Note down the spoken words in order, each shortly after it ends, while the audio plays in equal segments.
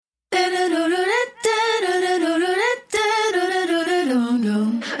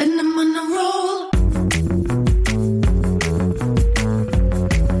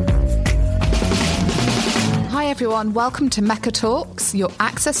everyone, welcome to Mecca Talks, your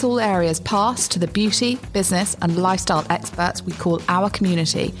access all areas pass to the beauty, business and lifestyle experts we call our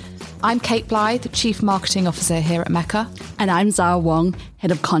community. I'm Kate Bly, the Chief Marketing Officer here at Mecca. And I'm Zara Wong,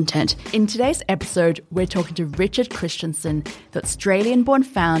 Head of Content. In today's episode, we're talking to Richard Christensen, the Australian-born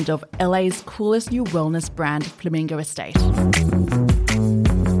founder of LA's coolest new wellness brand, Flamingo Estate.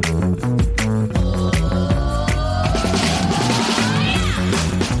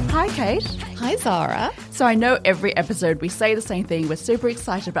 Hi, Kate. Hi, Zara. So I know every episode we say the same thing. We're super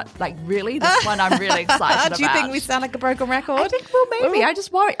excited, but really, this one I'm really excited about. Do you think we sound like a broken record? I think, well, maybe. I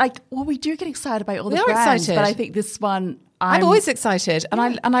just worry. We do get excited by all the brands, excited. but I think this one, I'm always excited,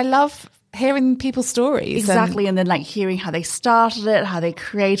 and I love hearing people's stories. Exactly, and then hearing how they started it, how they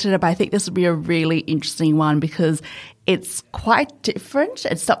created it. But I think this would be a really interesting one because it's quite different.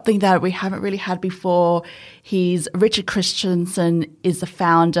 It's something that we haven't really had before. Richard Christensen is the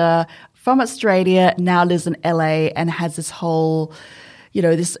founder from Australia, now lives in LA and has this whole,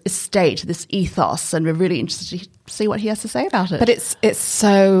 this estate, this ethos, and we're really interested to see what he has to say about it. But it's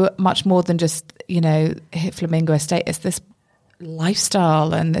so much more than just, Flamingo Estate. It's this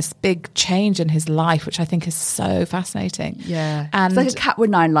lifestyle and this big change in his life, which I think is so fascinating. Yeah. And it's like a cat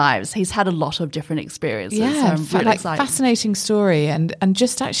with 9 lives. He's had a lot of different experiences. Yeah, so I'm really excited. Fascinating story and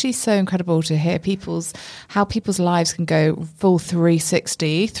just actually so incredible to hear how people's lives can go full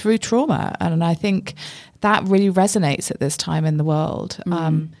 360 through trauma. And I think that really resonates at this time in the world.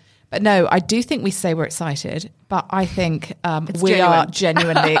 But no, I do think we say we're excited, but I think we are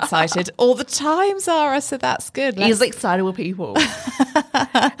genuinely excited all the time, Zara, so that's good. He's excitable people.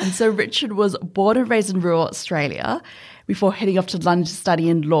 And so Richard was born and raised in rural Australia before heading off to London to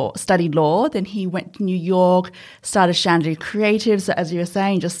study law. Then he went to New York, started Chandelier Creative. So as you were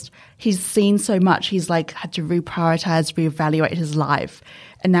saying, he's seen so much. He's had to reprioritize, reevaluate his life.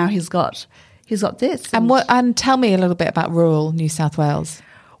 And now he's got this. And tell me a little bit about rural New South Wales.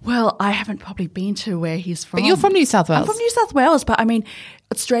 Well, I haven't probably been to where he's from. But you're from New South Wales. I'm from New South Wales, but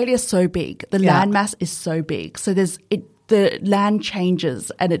Australia's so big. The landmass is so big. So the land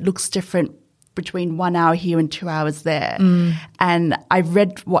changes and it looks different between 1 hour here and 2 hours there. And I've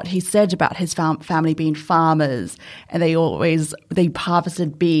read what he said about his family being farmers, and they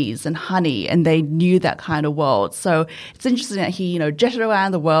harvested bees and honey, and they knew that kind of world. So it's interesting that he, jetted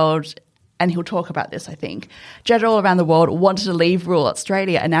around the world. And he'll talk about this, I think. Jetted all around the world, wanted to leave rural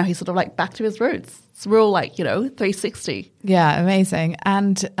Australia, and now he's sort of back to his roots. It's rural, 360. Yeah, amazing.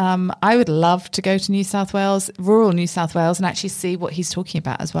 And I would love to go to New South Wales, rural New South Wales, and actually see what he's talking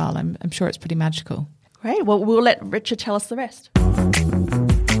about as well. I'm sure it's pretty magical. Great. Well, we'll let Richard tell us the rest.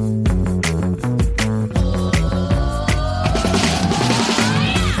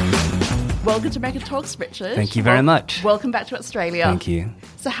 Welcome to Mecca Talks, Richard. Thank you very much. Welcome back to Australia. Thank you.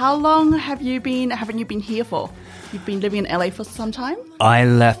 So how long haven't you been here for? You've been living in LA for some time? I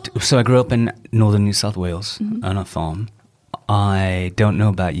grew up in northern New South Wales on a farm. I don't know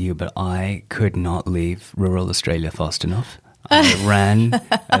about you, but I could not leave rural Australia fast enough. I ran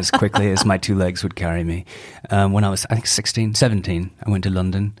as quickly as my 2 legs would carry me. When I was, 17, I went to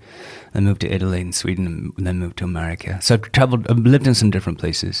London, then moved to Italy and Sweden, and then moved to America. So I've lived in some different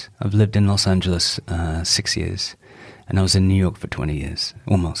places. I've lived in Los Angeles 6 years, and I was in New York for 20 years,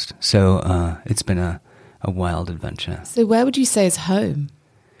 almost. So it's been a wild adventure. So where would you say is home?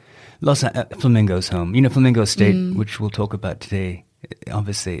 Flamingo's home. Flamingo Estate, which we'll talk about today,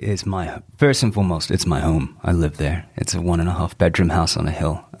 obviously is first and foremost, it's my home. I live there. It's a 1.5 bedroom house on a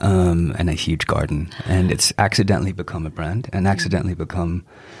hill, and a huge garden. And it's accidentally become a brand and accidentally become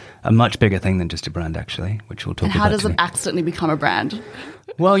a much bigger thing than just a brand, actually, which we'll talk about. How does it accidentally become a brand?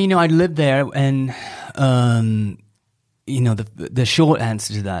 Well, I lived there, and, the short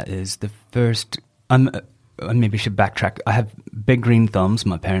answer to that is the first, I maybe should backtrack. I have big green thumbs.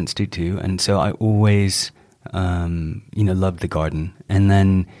 My parents do too. And so I always loved the garden, and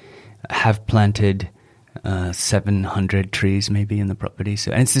then have planted 700 trees maybe in the property.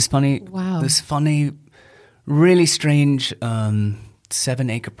 So, and it's this funny, really strange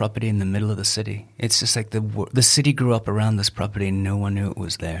 7-acre property in the middle of the city. It's just the city grew up around this property, and no one knew it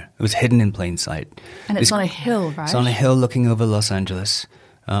was there. It was hidden in plain sight. And it's on a hill, right? It's on a hill looking over Los Angeles.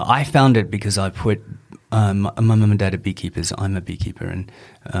 I found it because I put my mum and dad are beekeepers. I'm a beekeeper, and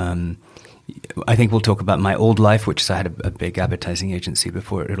I think we'll talk about my old life, which is I had a big advertising agency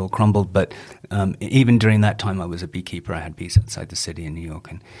before it all crumbled. But even during that time, I was a beekeeper. I had bees outside the city in New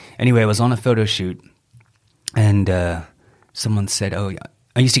York. And anyway, I was on a photo shoot, and someone said, "Oh,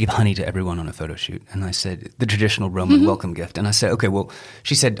 I used to give honey to everyone on a photo shoot." And I said, the traditional Roman welcome gift. And I said, okay, well,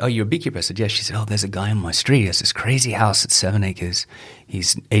 she said, "Oh, you're a beekeeper?" I said, yes. She said, "Oh, there's a guy on my street. He has this crazy house at 7 acres.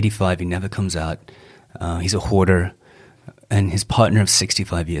 He's 85. He never comes out. He's a hoarder. And his partner of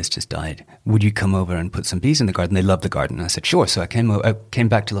 65 years just died. Would you come over and put some bees in the garden? They love the garden. And I said, sure. So I came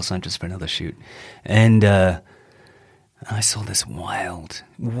back to Los Angeles for another shoot. And I saw this wild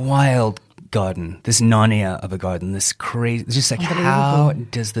garden, this Narnia of a garden, this crazy, just like, how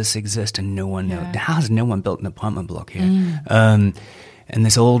does this exist and no one knows? How has no one built an apartment block here? And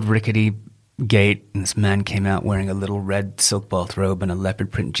this old rickety gate, and this man came out wearing a little red silk bathrobe and a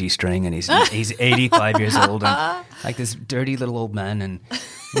leopard print G-string, and he's 85 years old, and like this dirty little old man. And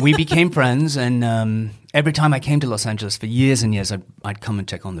we became friends, and every time I came to Los Angeles for years and years, I'd come and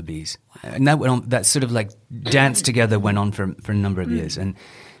check on the bees. And that went on, that sort of like dance together went on for a number of years. And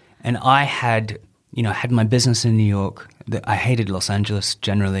I had my business in New York. I hated Los Angeles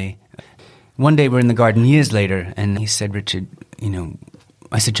generally. One day we're in the garden years later, and he said, Richard,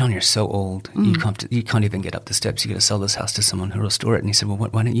 I said, John, you're so old. You can't even get up the steps. You got to sell this house to someone who'll restore it. And he said, well,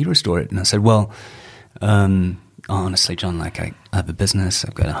 why don't you restore it? And I said, well, honestly, John, like I have a business.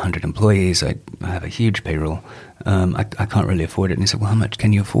 I've got 100 employees. I have a huge payroll. I can't really afford it. And he said, well, how much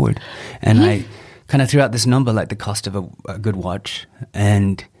can you afford? And I kind of threw out this number, like the cost of a good watch.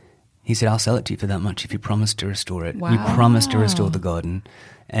 And he said, I'll sell it to you for that much if you promise to restore it. Wow. You promise to restore the garden.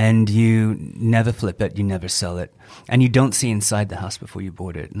 And you never flip it, you never sell it. And you don't see inside the house before you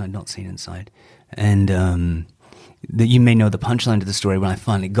bought it. And I'd not seen inside. And you may know the punchline to the story. When I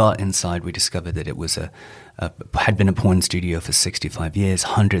finally got inside, we discovered that it was had been a porn studio for 65 years.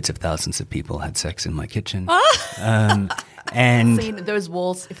 Hundreds of thousands of people had sex in my kitchen. And if those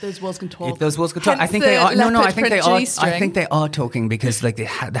walls can talk. If those walls could talk, I think they are. No, I think they are. I think they are talking because like the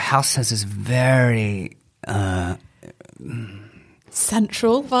house has this very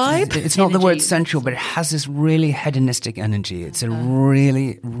central vibe. It's not the word central, but it has this really hedonistic energy. It's a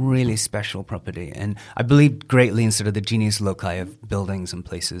really, really special property. And I believe greatly in sort of the genius loci of buildings and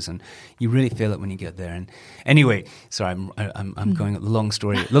places. And you really feel it when you get there. And anyway, sorry, I'm going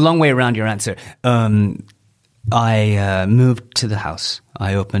the long way around your answer. I moved to the house.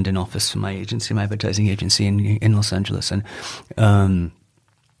 I opened an office for my agency, my advertising agency in Los Angeles. And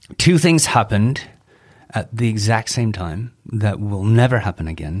two things happened at the exact same time that will never happen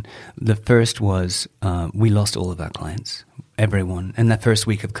again. The first was we lost all of our clients, everyone. In that first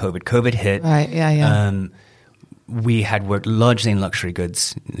week of COVID hit. Right, yeah. We had worked largely in luxury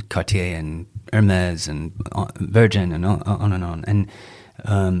goods, Cartier and Hermes and Virgin and on and on.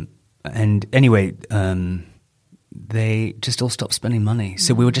 And anyway, they just all stopped spending money.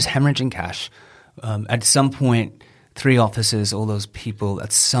 So we were just hemorrhaging cash. At some point, 3 offices, all those people,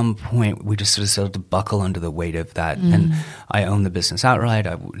 at some point we just sort of started to buckle under the weight of that. And I owned the business outright.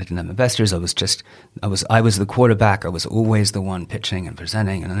 I didn't have investors. I was the quarterback. I was always the one pitching and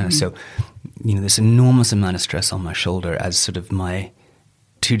presenting. And so, this enormous amount of stress on my shoulder as sort of my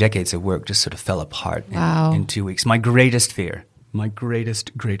 2 decades of work just sort of fell apart in 2 weeks. My greatest fear,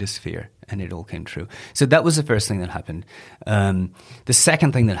 greatest fear. And it all came true. So that was the first thing that happened. The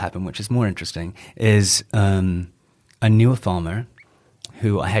second thing that happened, which is more interesting, is I knew a farmer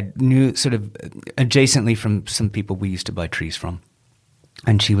who I knew sort of adjacently from some people we used to buy trees from.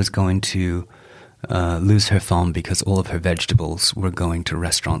 And she was going to lose her farm because all of her vegetables were going to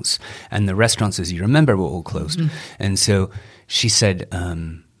restaurants. And the restaurants, as you remember, were all closed. And so she said,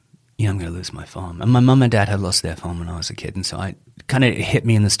 I'm going to lose my farm. And my mum and dad had lost their farm when I was a kid. And so it kind of hit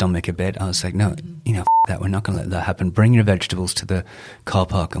me in the stomach a bit. I was like, no, f that. We're not going to let that happen. Bring your vegetables to the car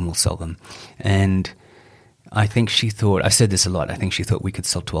park and we'll sell them. And I think she thought, I've said this a lot, I think she thought we could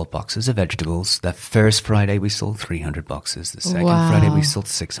sell 12 boxes of vegetables. The first Friday we sold 300 boxes. The second Friday we sold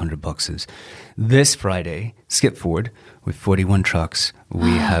 600 boxes. This Friday, skip forward, with 41 trucks,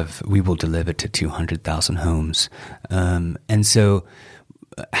 we will deliver to 200,000 homes. And so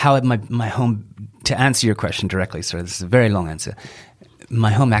how had my home, to answer your question directly, sorry, this is a very long answer,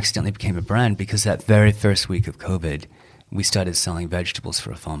 my home accidentally became a brand because that very first week of COVID, we started selling vegetables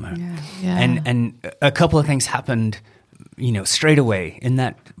for a farmer. Yeah. And a couple of things happened, straight away in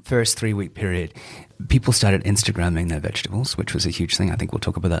that first 3-week period. People started Instagramming their vegetables, which was a huge thing. I think we'll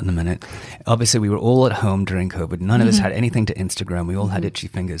talk about that in a minute. Obviously, we were all at home during COVID. None of us had anything to Instagram. We all had itchy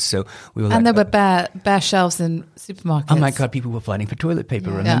fingers. So we were and there were bare shelves in supermarkets. Oh my God, people were fighting for toilet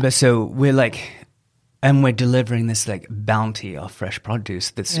paper, remember? Yeah. So we're like... And we're delivering this like bounty of fresh produce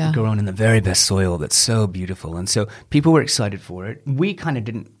that's grown in the very best soil that's so beautiful. And so people were excited for it. We kind of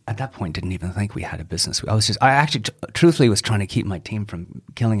didn't even think we had a business. I actually truthfully was trying to keep my team from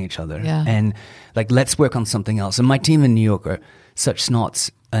killing each other. Yeah. And like, let's work on something else. And my team in New York are such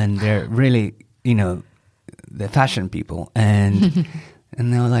snots and they're really, they're fashion people. And,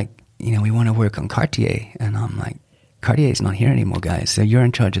 and they were like, we want to work on Cartier. And I'm like, Cartier's not here anymore, guys. So you're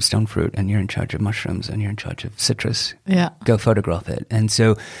in charge of stone fruit, and you're in charge of mushrooms, and you're in charge of citrus. Yeah. Go photograph it. And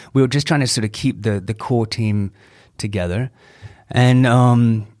so we were just trying to sort of keep the core team together. And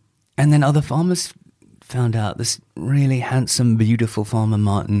then other farmers found out. This really handsome, beautiful farmer,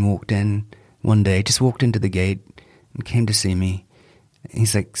 Martin, walked in one day, just walked into the gate and came to see me.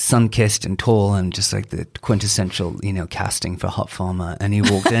 He's like sun-kissed and tall and just like the quintessential, casting for hot farmer. And he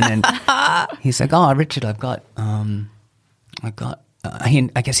walked in and he's like, "Oh, Richard, I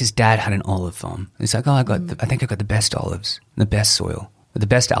guess his dad had an olive farm. He's like, "Oh, I think I got the best olives, the best soil, the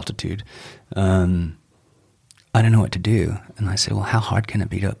best altitude. I don't know what to do." And I said, "Well, how hard can it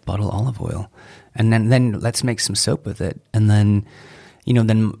be to bottle olive oil? And then let's make some soap with it." And then,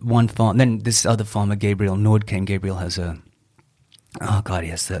 then this other farmer, Gabriel Nordkane. Gabriel has he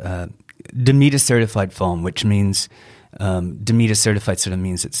has the Demeter certified farm, which means Demeter certified sort of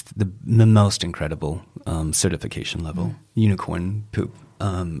means it's the most incredible certification level, unicorn poop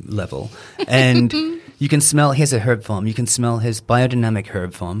level. And you can smell, he has a herb farm, you can smell his biodynamic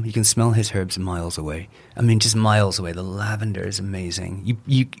herb farm, you can smell his herbs miles away. I mean, just miles away. The lavender is amazing.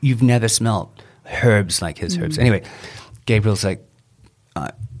 You've never smelled herbs like his herbs. Anyway, Gabriel's like,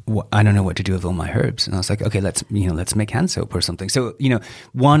 I don't know what to do with all my herbs. And I was like, okay, let's make hand soap or something. So,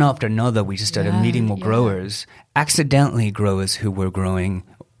 one after another, we just started meeting more growers, accidentally growers who were growing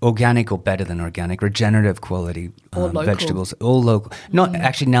organic or better than organic, regenerative quality vegetables, all local.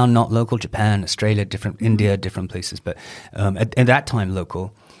 Not local, Japan, Australia, different India, different places, but at that time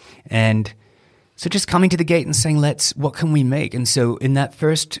local. And so just coming to the gate and saying, what can we make? And so in that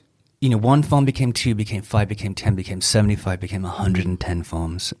first, one farm became 2, became 5, became 10, became 75, became 110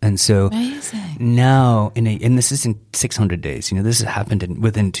 farms. And so amazing. Now, and this is in 600 days, this has happened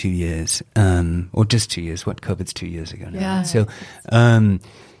within 2 years, or just 2 years. COVID's 2 years ago now. Yeah.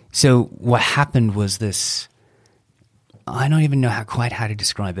 So what happened was this, I don't even know how to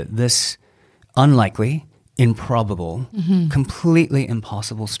describe it, this unlikely, improbable, completely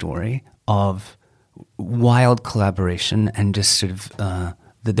impossible story of wild collaboration and just sort of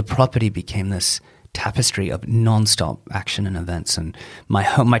the property became this tapestry of nonstop action and events. And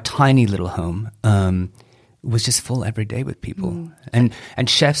my tiny little home was just full every day with people. And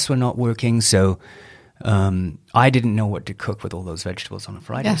chefs were not working, so I didn't know what to cook with all those vegetables on a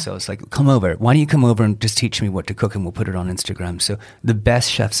Friday. Yeah. So I was like, come over. Why don't you come over and just teach me what to cook, and we'll put it on Instagram. So the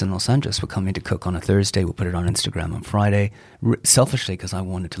best chefs in Los Angeles were coming to cook on a Thursday. We'll put it on Instagram on Friday, selfishly because I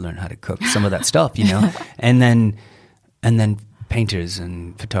wanted to learn how to cook some of that stuff, and then painters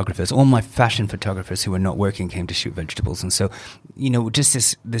and photographers, all my fashion photographers who were not working came to shoot vegetables. And so, just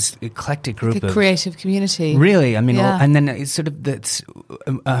this eclectic group of creative community. Really, I mean, and then it's sort of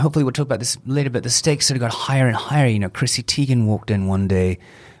hopefully we'll talk about this later, but the stakes sort of got higher and higher. Chrissy Teigen walked in one day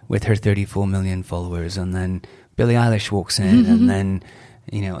with her 34 million followers, and then Billie Eilish walks in, and then,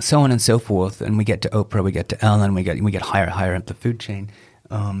 so on and so forth. And we get to Oprah, we get to Ellen, we get higher up the food chain.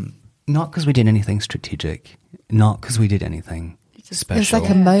 Not because we did anything strategic, not because we did anything special. It's like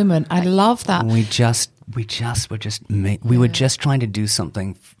a moment. I love that. We were just trying to do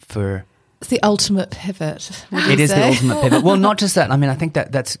something for. It's the ultimate pivot. It is the ultimate pivot. Well, not just that. I mean, I think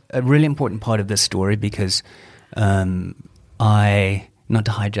that's a really important part of this story because not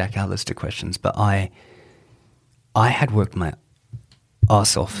to hijack our list of questions, but I had worked my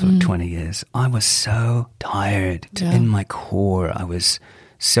ass off for 20 years. I was so tired in my core. I was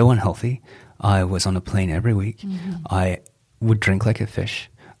so unhealthy. I was on a plane every week. I would drink like a fish.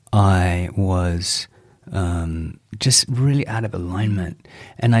 I was just really out of alignment,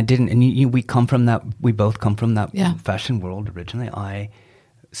 and I didn't. And we come from that. We both come from that fashion world originally. I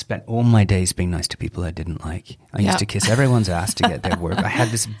spent all my days being nice to people I didn't like. I used to kiss everyone's ass to get their work. I had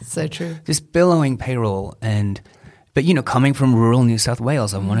this so true. This billowing payroll, but coming from rural New South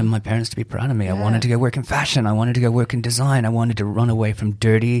Wales, I wanted my parents to be proud of me. I wanted to go work in fashion. I wanted to go work in design. I wanted to run away from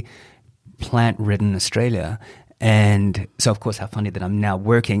dirty, plant-ridden Australia. And so, of course, how funny that I'm now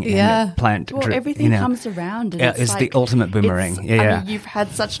working in a plant. Well, everything comes around. And it's the ultimate boomerang. I mean, you've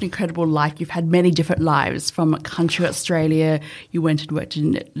had such an incredible life. You've had many different lives from country Australia. You went and worked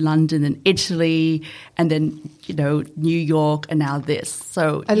in London and Italy, and then New York, and now this.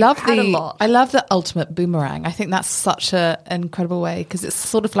 So I love the ultimate boomerang. I think that's such an incredible way because it's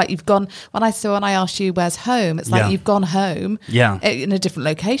sort of like you've gone. When I asked you where's home, it's like you've gone home in a different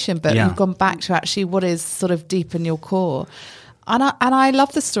location, but you've gone back to actually what is sort of deep in your core. And I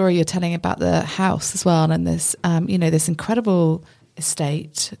love the story you're telling about the house as well, and this this incredible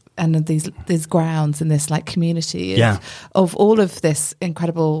estate and these grounds and this like community of all of this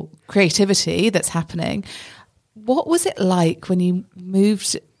incredible creativity that's happening. What was it like when you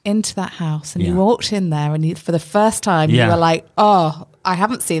moved into that house and Yeah. you walked in there and for the first time Yeah. you were like, oh, I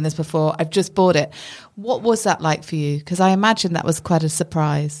haven't seen this before. I've just bought it. What was that like for you? Because I imagine that was quite a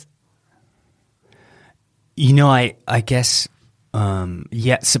surprise. You know, I guess,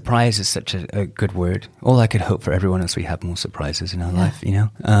 surprise is such a good word. All I could hope for everyone is we have more surprises in our life, you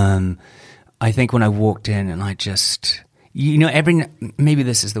know? I think when I walked in and I just, you know, maybe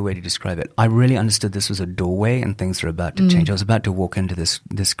this is the way to describe it. I really understood this was a doorway and things were about to change. I was about to walk into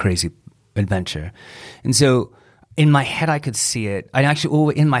this crazy adventure. And so in my head, I could see it.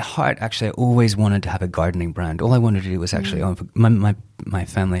 In my heart, I always wanted to have a gardening brand. All I wanted to do was actually, my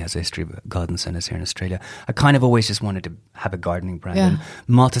family has a history of garden centers here in Australia. I kind of always just wanted to have a gardening brand. Yeah. And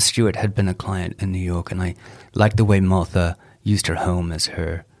Martha Stewart had been a client in New York, and I liked the way Martha used her home as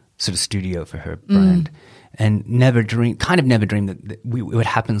her sort of studio for her brand. And never dreamed that it would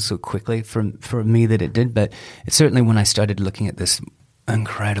happen so quickly for me that it did. But it's certainly when I started looking at this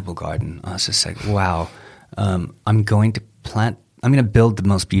incredible garden, I was just like, wow. I'm going to build the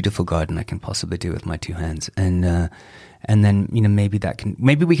most beautiful garden I can possibly do with my two hands. And then, you know,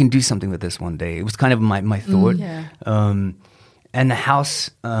 maybe we can do something with this one day. It was kind of my thought. Yeah. And the house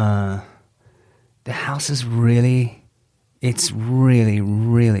is really, it's really,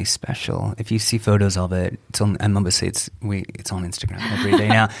 really special. If you see photos of it, and obviously it's on Instagram every day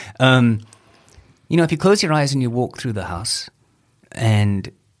now. You know, if you close your eyes and you walk through the house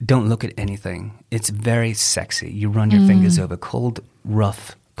and don't look at anything, it's very sexy. You run your fingers over cold,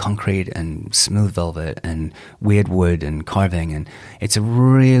 rough concrete and smooth velvet and weird wood and carving, and it's a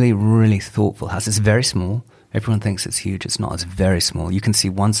really, really thoughtful house. It's very small. Everyone thinks it's huge. It's not. It's very small. You can see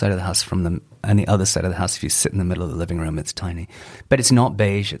one side of the house and the other side of the house. If you sit in the middle of the living room, it's tiny. But it's not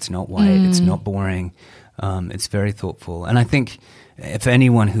beige. It's not white. It's not boring. It's very thoughtful. And I think if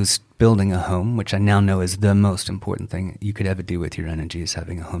anyone who's building a home, which I now know is the most important thing you could ever do with your energy, is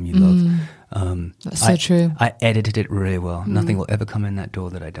having a home you love. That's so true. I edited it really well. Nothing will ever come in that door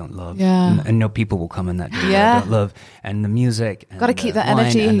that I don't love. Yeah. And no people will come in that door that I don't love. And the music. Got to keep that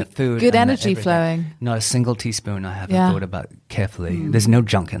energy, and the food, good and energy everything. flowing. Not a single teaspoon I haven't thought about carefully. There's no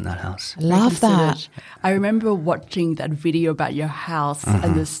junk in that house. I love that. I remember watching that video about your house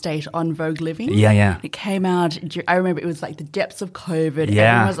and the estate on Vogue Living. Yeah. It came out. I remember it was like the depths of COVID.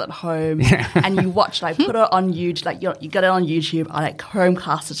 Yeah. Everyone was at home, and you watched. I put it on YouTube. Like you got it on YouTube. I like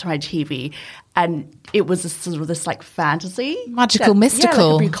Chromecast it to my TV, and it was this like fantasy, Magical,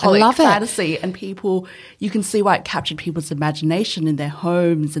 mystical. like a bucolic I love it. fantasy. And people, you can see why it captured people's imagination in their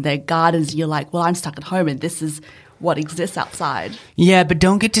homes and their gardens. And you're like, well, I'm stuck at home, and this is what exists outside. Yeah, but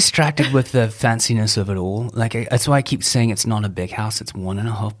don't get distracted with the fanciness of it all. That's why I keep saying it's not a big house. It's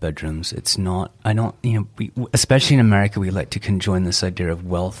 1.5 bedrooms. It's not, especially in America, we like to conjoin this idea of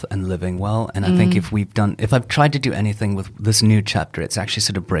wealth and living well. And I think if I've tried to do anything with this new chapter, it's actually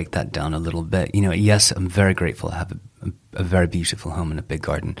sort of break that down a little bit. You know, yes, I'm very grateful to have a very beautiful home and a big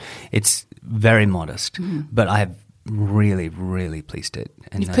garden. It's very modest, but I have really, really pleased it.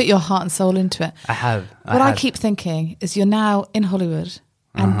 And You've put your heart and soul into it. I have. I keep thinking is you're now in Hollywood,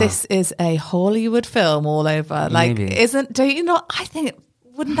 and this is a Hollywood film all over. Like, Maybe. don't you not? I think,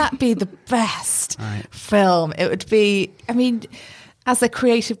 wouldn't that be the best film? It would be, I mean, as a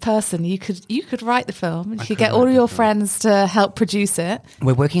creative person, you could write the film. You could get all of your friends to help produce it.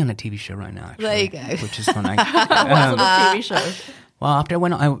 We're working on a TV show right now, actually. There you go. Which is fun. What sort of TV show? Well, after I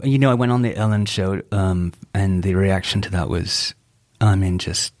went on the Ellen show, and the reaction to that was, I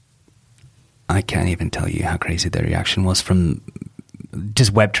can't even tell you how crazy the reaction was from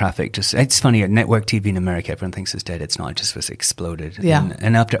just web traffic. It's funny, network TV in America, everyone thinks it's dead. It's not. It just was exploded. Yeah.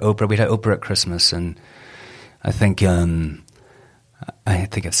 And after Oprah, we had Oprah at Christmas, and I think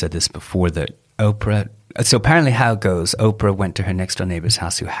I've said this before, that Oprah. So apparently, how it goes, Oprah went to her next door neighbor's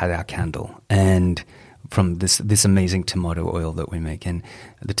house who had our candle, and from this amazing tomato oil that we make, and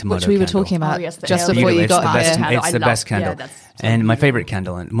the tomato Which we were candle. talking about Oh, yes, the just ale. before you It's got the best, here. It's the best candle, that's so and my beautiful. favorite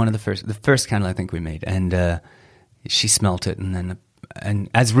candle, and one of the first candle I think we made, and she smelt it, and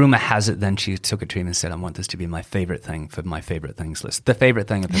as rumor has it, then she took it to him and said, "I want this to be my favorite thing for my favorite things list, the favorite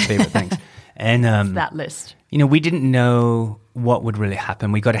thing of the favorite things," and That list. you know, we didn't know what would really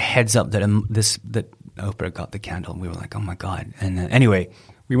happen. We got a heads up that that Oprah got the candle, and we were like, "Oh my god!" And anyway,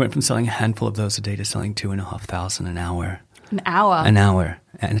 we went from selling a handful of those a day to selling 2,500 an hour. An hour.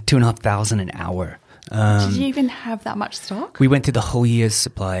 And 2,500 an hour. Did you even have that much stock? We went through the whole year's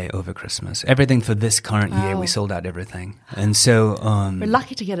supply over Christmas. Everything for this current year, we sold out everything. And so... We're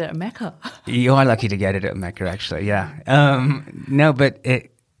lucky to get it at Mecca. You are lucky to get it at Mecca, actually, yeah. No, but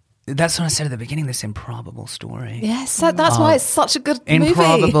that's what I said at the beginning, this improbable story. Yes, that's why it's such a good movie.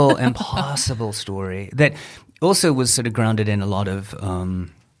 Improbable, impossible story that also was sort of grounded in a lot of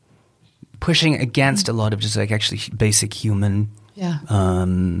pushing against a lot of just like actually basic human,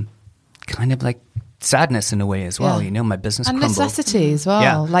 kind of like sadness in a way as well. You know, my business and crumbled. Necessity as well.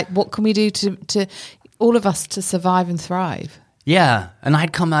 Yeah. Like, what can we do to all of us to survive and thrive? Yeah, and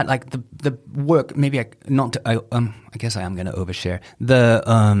I'd come out like the work. Maybe I guess I am going to overshare.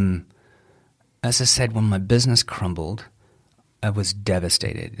 As I said, when my business crumbled, I was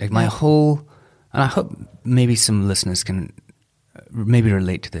devastated. Like my whole, and I hope maybe some listeners can maybe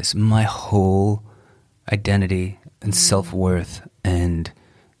relate to this. My whole identity and self-worth and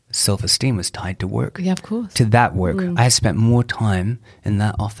self-esteem was tied to work. Yeah, of course. To that work. I had spent more time in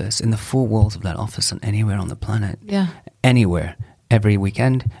that office, in the four walls of that office, than anywhere on the planet. Yeah. Anywhere. Every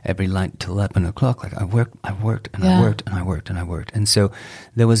weekend, every night till 11 o'clock. Like I worked, and I worked, and I worked, and I worked. And so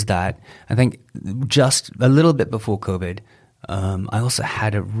there was that. I think just a little bit before COVID, I also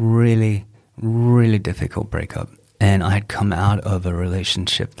had a really, really difficult breakup. And I had come out of a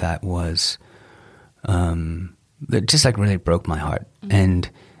relationship that was, that just like really broke my heart. And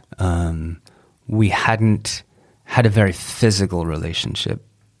we hadn't had a very physical relationship.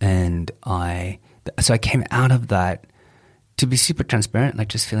 And so I came out of that, to be super transparent, like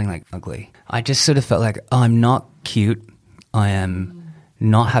just feeling like ugly. I just sort of felt like, oh, I'm not cute. I am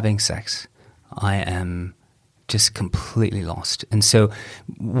not having sex. I am just completely lost. And so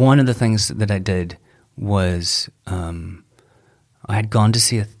one of the things that I did was I had gone to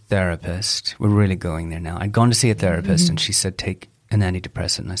see a therapist. We're really going there now. I'd gone to see a therapist and she said, take an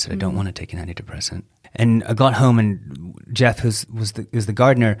antidepressant. And I said, I don't want to take an antidepressant. And I got home and Jeff, who's the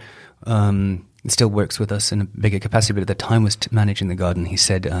gardener, still works with us in a bigger capacity, but at the time was managing the garden. He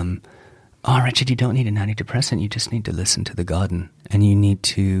said, oh, Richard, you don't need an antidepressant. You just need to listen to the garden. And you need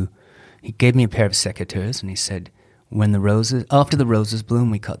to, he gave me a pair of secateurs and he said, after the roses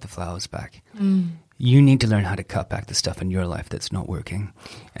bloom, we cut the flowers back. You need to learn how to cut back the stuff in your life that's not working.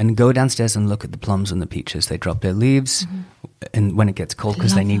 And go downstairs and look at the plums and the peaches. They drop their leaves and when it gets cold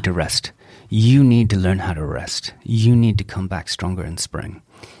because they need to rest. You need to learn how to rest. You need to come back stronger in spring.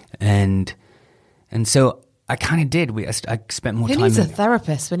 And so I kind of did. I spent more time. Who needs a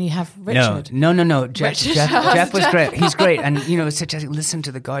therapist when you have Richard? No. Jeff was great. He's great. And, listen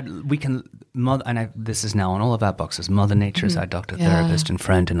to the God. We can, this is now on all of our boxes. Mother Nature is our doctor, therapist, and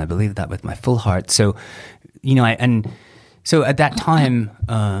friend. And I believe that with my full heart. So, so at that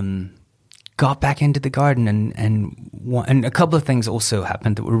time, got back into the garden and a couple of things also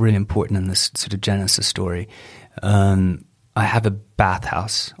happened that were really important in this sort of Genesis story. I have a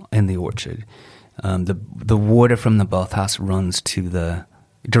bathhouse in the orchard. The water from the bathhouse runs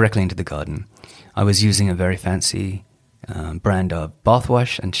directly into the garden. I was using a very fancy brand of bath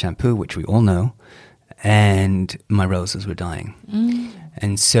wash and shampoo, which we all know, and my roses were dying.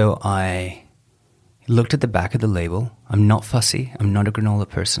 And so I looked at the back of the label. I'm not fussy. I'm not a granola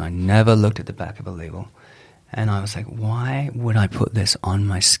person. I never looked at the back of a label. And I was like, why would I put this on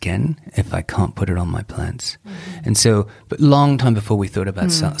my skin if I can't put it on my plants? And so, but long time before we thought about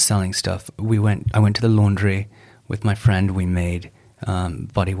selling stuff, I went to the laundry with my friend. We made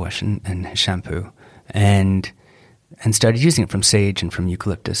body wash and shampoo and started using it from sage and from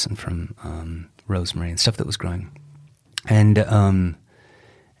eucalyptus and from rosemary and stuff that was growing. And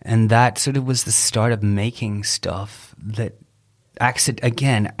that sort of was the start of making stuff that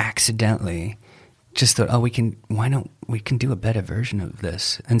accidentally just thought, we can do a better version of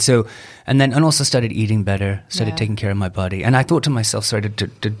this. And so, and also started eating better, started taking care of my body. And I thought to myself, sorry,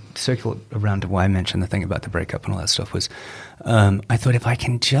 to circle around to why I mentioned the thing about the breakup and all that stuff was, I thought if I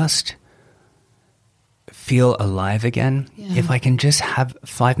can just feel alive again, if I can just have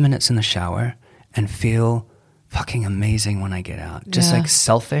 5 minutes in the shower and feel fucking amazing when I get out. Just like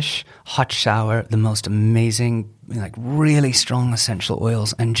selfish, hot shower, the most amazing, like really strong essential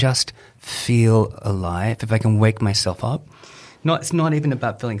oils, and just feel alive. If I can wake myself up. It's not even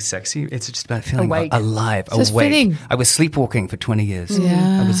about feeling sexy. It's just about feeling alive, awake. I was sleepwalking for 20 years.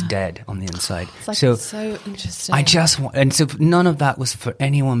 I was dead on the inside. It's like so interesting. And so none of that was for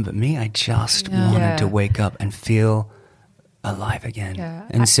anyone but me. I just wanted to wake up and feel alive again.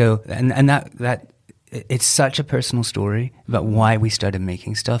 And so, and that it's such a personal story about why we started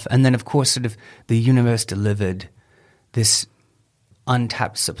making stuff. And then, of course, sort of the universe delivered this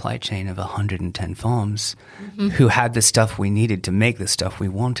untapped supply chain of 110 farms who had the stuff we needed to make the stuff we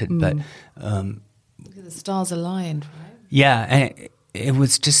wanted. But because the stars aligned, right? Yeah, and it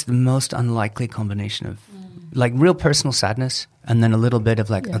was just the most unlikely combination of like real personal sadness and then a little bit of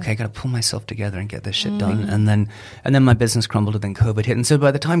like, okay, I got to pull myself together and get this shit done. And then my business crumbled and then COVID hit. And so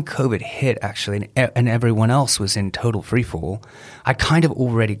by the time COVID hit, actually, and everyone else was in total freefall, I kind of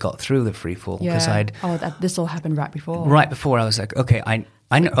already got through the freefall because this all happened right before. Right before I was like, okay,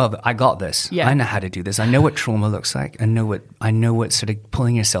 I know. Oh, I got this. Yeah. I know how to do this. I know what trauma looks like. I know what sort of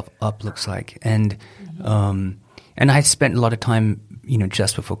pulling yourself up looks like. And I spent a lot of time,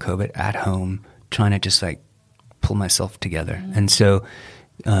 just before COVID, at home trying to just like pull myself together. And so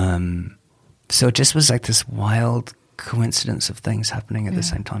it just was like this wild coincidence of things happening at the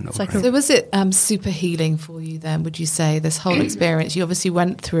same time. So was it super healing for you then, would you say, this whole experience? You obviously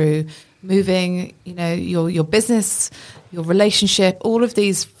went through moving, your business, your relationship, all of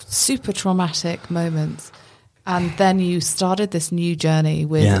these super traumatic moments. And then you started this new journey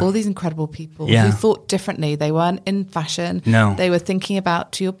with all these incredible people who thought differently. They weren't in fashion. No. They were thinking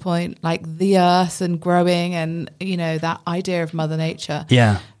about, to your point, like the earth and growing and, that idea of Mother Nature.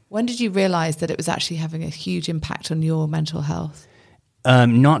 Yeah. When did you realize that it was actually having a huge impact on your mental health?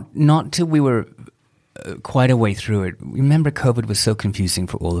 Not till we were quite a way through it. Remember, COVID was so confusing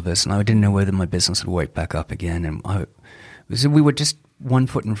for all of us, and I didn't know whether my business would wake back up again. And so we were just one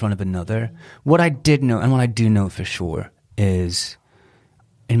foot in front of another. What I did know, and what I do know for sure, is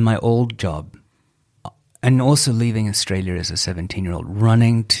in my old job, and also leaving Australia as a 17-year-old,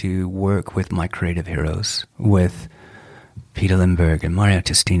 running to work with my creative heroes, with Peter Lindbergh and Mario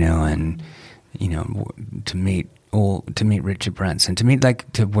Testino, and to meet Richard Branson,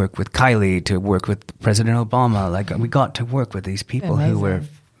 to work with Kylie, to work with President Obama. Like, we got to work with these people who were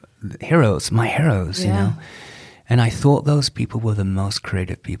heroes, my heroes, And I thought those people were the most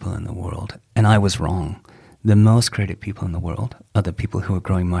creative people in the world, and I was wrong. The most creative people in the world are the people who are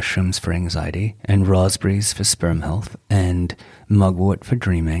growing mushrooms for anxiety, and raspberries for sperm health, and mugwort for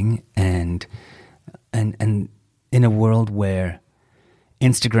dreaming, and in a world where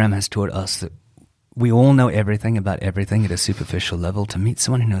Instagram has taught us that we all know everything about everything at a superficial level, to meet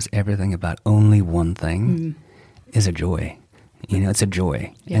someone who knows everything about only one thing is a joy. It's a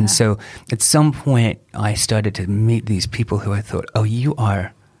joy. Yeah. And so at some point I started to meet these people who I thought, oh, you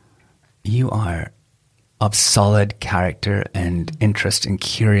are of solid character and interest and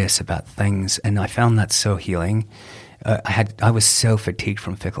curious about things. And I found that so healing. I was so fatigued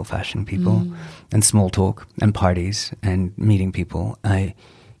from fickle fashion people and small talk and parties and meeting people.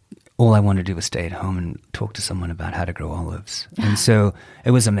 All I wanted to do was stay at home and talk to someone about how to grow olives. And so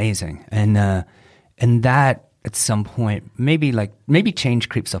it was amazing. And that, at some point, maybe change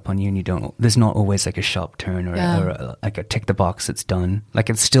creeps up on you, and there's not always like a sharp turn or like a tick the box that's done. Like,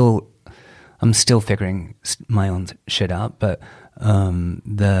 I'm still figuring my own shit out, but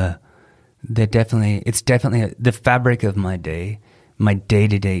it's definitely the fabric of my day. My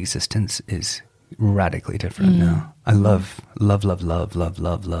day-to-day existence is radically different now. I love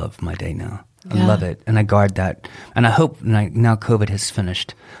my day now. I love it, and I guard that. And I hope now COVID has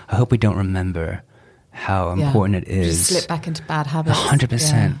finished, I hope we don't remember how important it is. Just slip back into bad habits.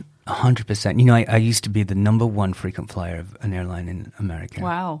 100%. 100%. I used to be the number one frequent flyer of an airline in America.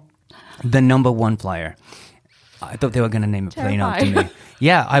 Wow. The number one flyer. I thought they were going to name a plane after me.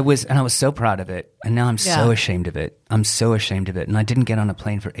 Yeah, I was so proud of it. And now I'm so ashamed of it. I'm so ashamed of it. And I didn't get on a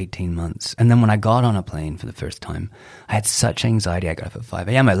plane for 18 months. And then when I got on a plane for the first time, I had such anxiety. I got up at 5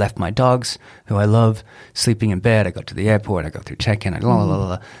 a.m. I left my dogs, who I love, sleeping in bed. I got to the airport. I got through check-in. And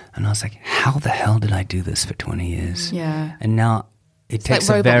I was like, how the hell did I do this for 20 years? Yeah. And now it takes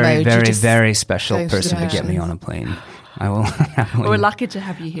a very, very, very special person to get me on a plane. We're lucky to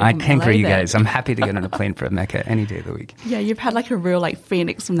have you here. I canker you guys. I'm happy to get on a plane for Mecca any day of the week. Yeah, you've had like a real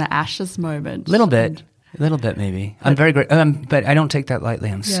phoenix from the ashes moment. Little bit maybe. I'm very grateful, but I don't take that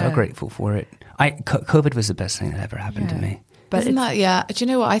lightly. I'm so grateful for it. COVID was the best thing that ever happened to me. But isn't that, do you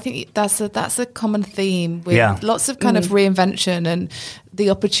know what? I think that's a common theme with lots of kind of reinvention and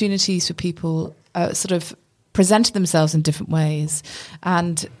the opportunities for people sort of presented themselves in different ways.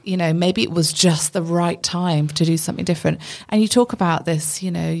 And, maybe it was just the right time to do something different. And you talk about this,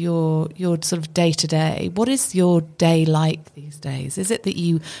 your sort of day to day. What is your day like these days? Is it that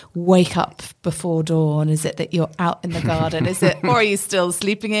you wake up before dawn? Is it that you're out in the garden? Or are you still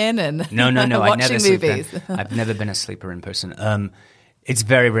sleeping in and No, watching movies? I've never been a sleeper in person. It's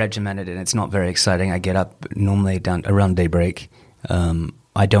very regimented and it's not very exciting. I get up normally around daybreak.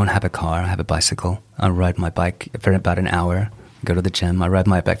 I don't have a car. I have a bicycle. I ride my bike for about an hour, go to the gym. I ride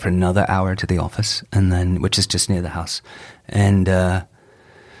my bike for another hour to the office, which is just near the house. And the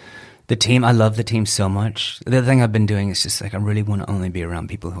team, I love the team so much. The other thing I've been doing is just like I really want to only be around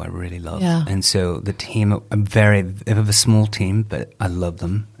people who I really love. Yeah. And so the team, I have a small team, but I love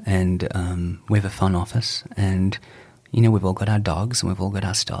them. And we have a fun office. And, we've all got our dogs and we've all got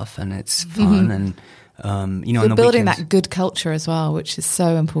our stuff and it's fun. And you're building that good culture as well, which is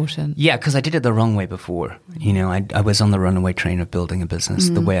so important. Yeah, because I did it the wrong way before. I was on the runaway train of building a business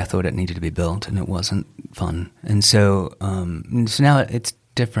the way I thought it needed to be built, and it wasn't fun. And so now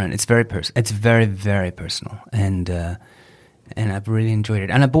different. It's very It's very, very personal, and I've really enjoyed it.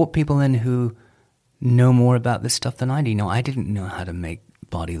 And I brought people in who know more about this stuff than I do. You know, I didn't know how to make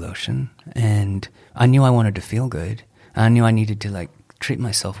body lotion, and I knew I wanted to feel good. I knew I needed to like treat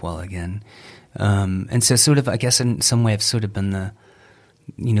myself well again, and so sort of, I guess, in some way, I've sort of been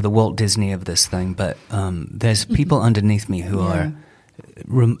the Walt Disney of this thing. But there's people underneath me who are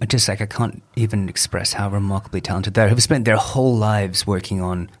just like, I can't even express how remarkably talented they are, who've spent their whole lives working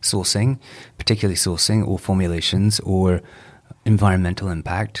on sourcing, particularly sourcing or formulations or environmental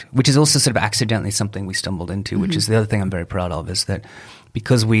impact, which is also sort of accidentally something we stumbled into, which is the other thing I'm very proud of, is that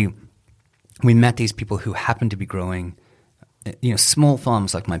because we met these people who happened to be growing, small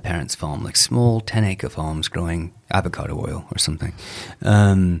farms like my parents' farm, like small 10-acre farms growing avocado oil or something.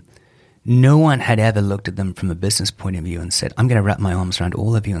 No one had ever looked at them from a business point of view and said, I'm going to wrap my arms around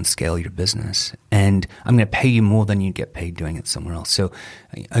all of you and scale your business, and I'm going to pay you more than you'd get paid doing it somewhere else. So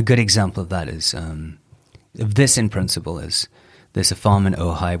a good example of that is, of this in principle, is there's a farm in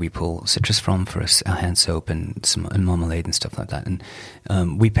Ojai we pull citrus from for our hand soap and marmalade and stuff like that.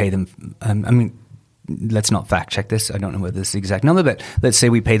 And we pay them, let's not fact check this. I don't know whether this is the exact number, but let's say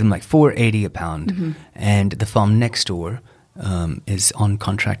we pay them like $4.80 a pound. And the farm next door is on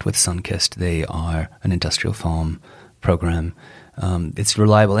contract with Sunkist. They are an industrial farm program. It's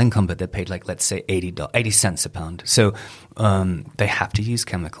reliable income, but they're paid like, let's say, 80 cents a pound. So they have to use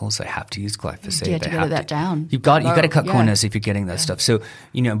chemicals. They have to use glyphosate. You have to get that down. You've got to cut corners if you're getting that stuff. So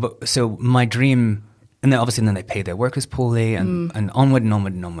so my dream, and then obviously they pay their workers poorly, and onward and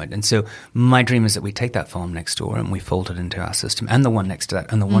onward and onward. And so my dream is that we take that farm next door and we fold it into our system, and the one next to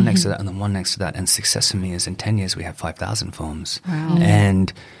that, and the one next to that, and the one next to that. And success for me is in 10 years we have 5,000 farms. Wow.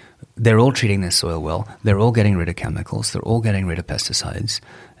 And they're all treating their soil well. They're all getting rid of chemicals. They're all getting rid of pesticides.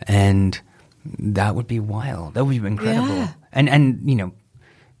 And that would be wild. That would be incredible. Yeah. And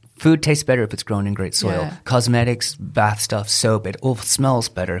food tastes better if it's grown in great soil. Yeah. Cosmetics, bath stuff, soap, it all smells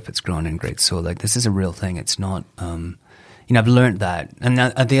better if it's grown in great soil. Like, this is a real thing. It's not, I've learned that. And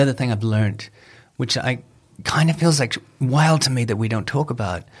the other thing I've learned, which I kind of feels like wild to me that we don't talk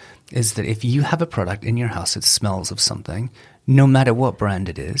about, is that if you have a product in your house that smells of something, no matter what brand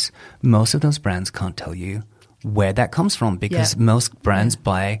it is, most of those brands can't tell you where that comes from, because most brands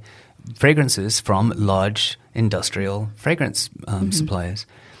buy fragrances from large industrial fragrance suppliers.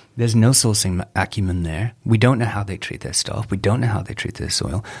 There's no sourcing acumen there. We don't know how they treat their stuff. We don't know how they treat their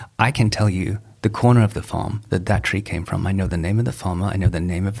soil. I can tell you the corner of the farm that tree came from. I know the name of the farmer. I know the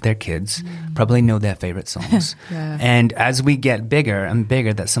name of their kids. Probably know their favorite songs. And as we get bigger and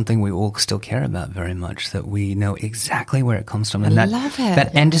bigger, that's something we all still care about very much, that we know exactly where it comes from. And love it.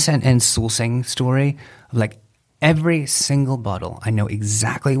 That end-to-end sourcing story of like every single bottle, I know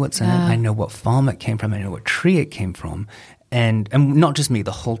exactly what's in it. I know what farm it came from. I know what tree it came from. And not just me,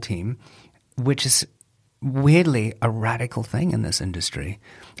 the whole team, which is weirdly a radical thing in this industry.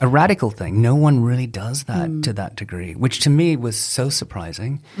 A radical thing. No one really does that to that degree, which to me was so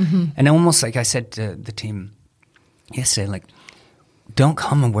surprising. And almost like I said to the team yesterday, like, don't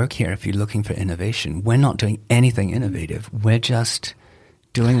come and work here if you're looking for innovation. We're not doing anything innovative. We're just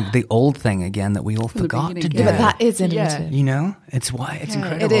doing the old thing again that we all forgot to do. Yeah, but that is innovative. It's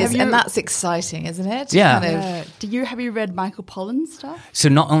incredible. It is, and that's exciting, isn't it? Yeah. Have you read Michael Pollan's stuff? So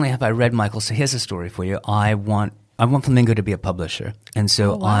not only have I read Michael, so here's a story for you. I want Flamingo to be a publisher, and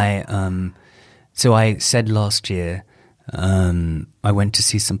so I said last year, I went to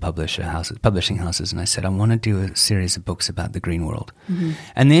see some publishing houses, and I said I want to do a series of books about the green world.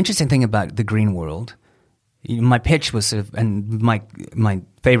 And the interesting thing about the green world, my pitch was sort of, and my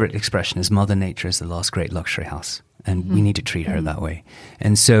favorite expression is, Mother Nature is the last great luxury house, and we need to treat her that way.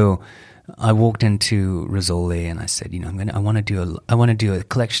 And so I walked into Rizzoli and I said, I want to do a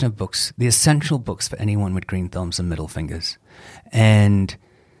collection of books, the essential books for anyone with green thumbs and middle fingers. And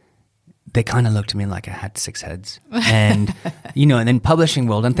they kind of looked at me like I had 6 heads. And and then publishing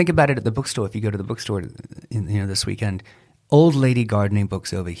world, and think about it at the bookstore. If you go to the bookstore, this weekend, old lady gardening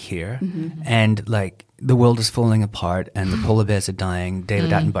books over here, and like the world is falling apart and the polar bears are dying, David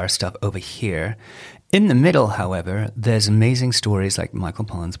Attenborough stuff over here. In the middle, however, there's amazing stories like Michael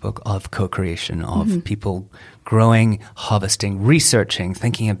Pollan's book of co-creation, of people growing, harvesting, researching,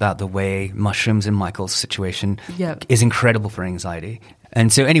 thinking about the way mushrooms in Michael's situation is incredible for anxiety.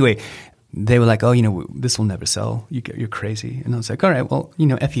 And so anyway, they were like, oh, this will never sell. You're crazy. And I was like, all right, well,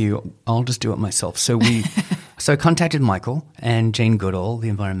 F you, I'll just do it myself. So I contacted Michael and Jane Goodall, the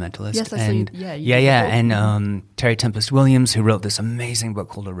environmentalist. Yes, I and see. And Terry Tempest Williams, who wrote this amazing book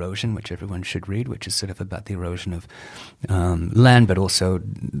called Erosion, which everyone should read, which is sort of about the erosion of land, but also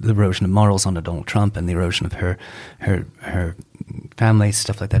the erosion of morals under Donald Trump and the erosion of her family,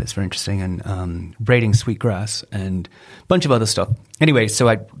 stuff like that. It's very interesting. And braiding sweetgrass and a bunch of other stuff. Anyway,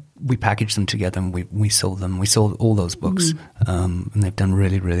 so we packaged them together and we sold them. We sold all those books, and they've done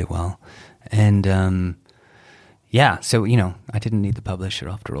really, really well. And so, I didn't need the publisher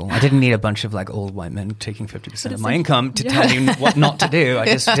after all. I didn't need a bunch of like old white men taking 50% of my income to tell you what not to do. I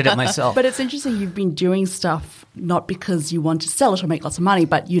just did it myself. But it's interesting, you've been doing stuff not because you want to sell it or make lots of money,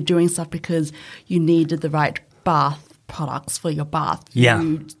 but you're doing stuff because you needed the right bath products for your bath. Yeah.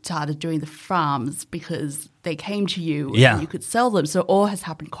 You started doing the farms because they came to you Yeah. and you could sell them. So it all has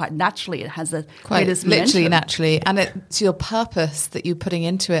happened quite naturally. It has a Quite greatest literally momentum. naturally, and it's your purpose that you're putting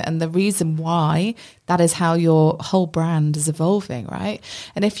into it and the reason why. That is how your whole brand is evolving, right?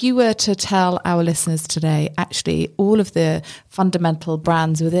 And if you were to tell our listeners today, actually all of the fundamental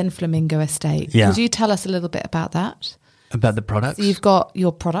brands within Flamingo Estate, could you tell us a little bit about that? About the products? So you've got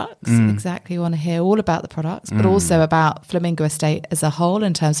your products, exactly. You want to hear all about the products, but also about Flamingo Estate as a whole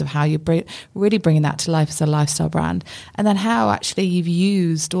in terms of how you're really bringing that to life as a lifestyle brand. And then how actually you've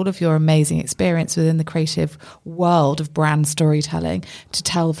used all of your amazing experience within the creative world of brand storytelling to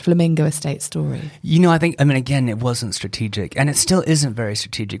tell the Flamingo Estate story. Again, it wasn't strategic and it still isn't very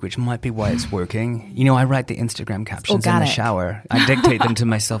strategic, which might be why it's working. I write the Instagram captions in the shower. I dictate them to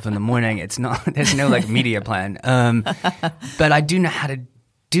myself in the morning. There's no like media plan. But I do know how to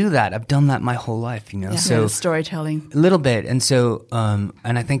do that. I've done that my whole life, So storytelling. A little bit. And so,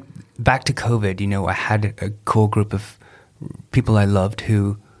 and I think back to COVID, I had a core group of people I loved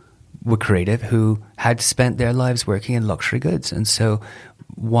who were creative, who had spent their lives working in luxury goods. And so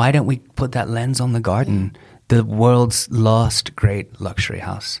why don't we put that lens on the garden? The world's last great luxury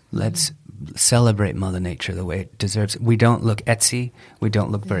house. Let's celebrate Mother Nature the way it deserves. We don't look Etsy. We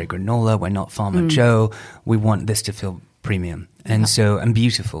don't look very granola. We're not Farmer Joe. We want this to feel premium and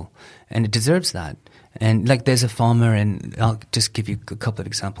beautiful, and it deserves that. And like there's a farmer, and I'll just give you a couple of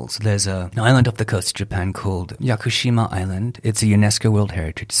examples. There's an island off the coast of Japan called Yakushima Island. It's a UNESCO World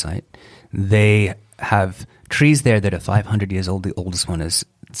Heritage Site. They have trees there that are 500 years old. The oldest one is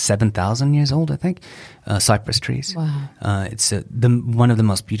 7,000 years old, I think. Cypress trees. Wow. It's one of the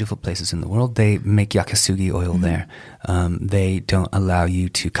most beautiful places in the world. They make yakasugi oil there. They don't allow you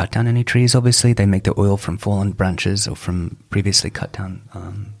to cut down any trees, obviously. They make the oil from fallen branches or from previously cut down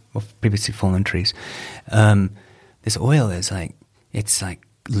or previously fallen trees. This oil is it's like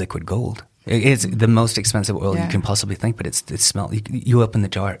liquid gold. It's the most expensive oil you can possibly think, but it's smell. You open the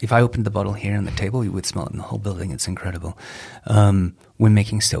jar. If I opened the bottle here on the table, you would smell it in the whole building. It's incredible. We're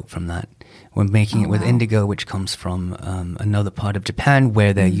making soap from that. We're making it with indigo, which comes from another part of Japan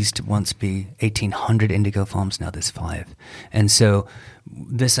where there used to once be 1,800 indigo farms. Now there's 5. And so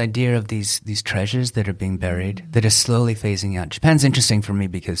this idea of these treasures that are being buried, that are slowly phasing out. Japan's interesting for me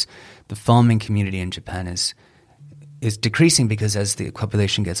because the farming community in Japan is decreasing because as the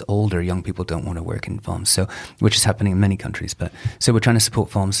population gets older, young people don't want to work in farms, so which is happening in many countries. So we're trying to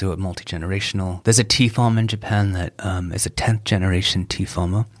support farms who are multi-generational. There's a tea farm in Japan that is a 10th generation tea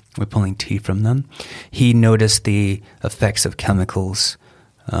farmer. We're pulling tea from them. He noticed the effects of chemicals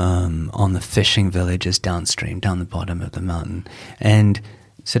on the fishing villages downstream, down the bottom of the mountain, and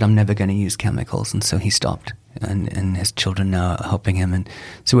said, I'm never going to use chemicals. And so he stopped, and his children now are helping him. And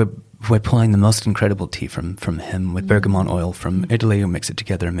so we're pulling the most incredible tea from him with bergamot oil from Italy. We mix it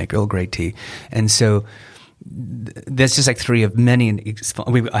together and make Earl Grey tea. And so there's just like 3 of many.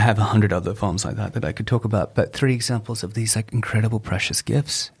 I have 100 other farms like that I could talk about, but 3 examples of these like incredible precious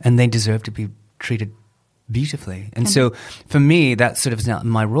gifts, and they deserve to be treated beautifully. And so for me, that sort of is not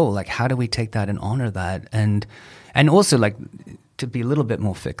my role. Like, how do we take that and honor that? And also, like, to be a little bit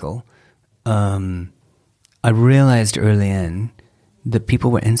more fickle, I realized early in that people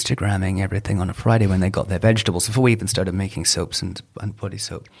were Instagramming everything on a Friday when they got their vegetables before we even started making soaps and body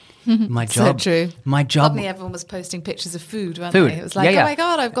soap. My job, so true. My job. Suddenly everyone was posting pictures of food, weren't they? It was like, yeah. oh my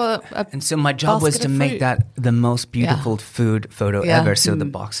God, I've got a And so my job was to make that the most beautiful food photo ever. So the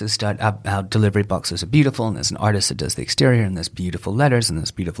boxes our delivery boxes are beautiful, and there's an artist that does the exterior, and there's beautiful letters, and there's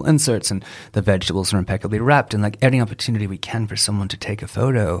beautiful inserts, and the vegetables are impeccably wrapped, and like any opportunity we can for someone to take a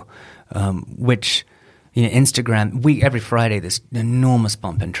photo, which... Instagram, every Friday there's an enormous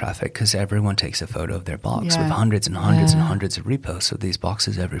bump in traffic because everyone takes a photo of their box with hundreds and hundreds and hundreds of reposts of these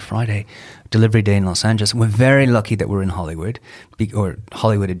boxes every Friday. Delivery day in Los Angeles. We're very lucky that we're in Hollywood or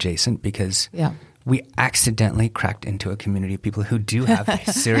Hollywood adjacent because we accidentally cracked into a community of people who do have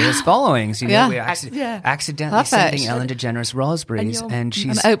serious followings. We accidentally sending Ellen DeGeneres raspberries, and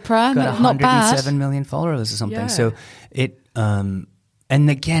she's Oprah, got 107 million followers or something. Yeah. So it, and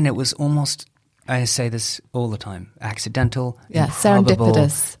again, it was almost... I say this all the time, accidental, improbable,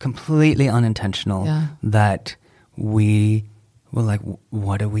 serendipitous, completely unintentional, that we well, like,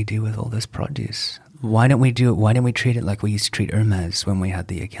 what do we do with all this produce? Why don't we do it? Why don't we treat it like we used to treat Hermes when we had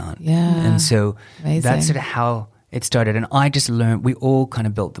the account? Yeah. And so Amazing. that's sort of how it started. And I just learned, we all kind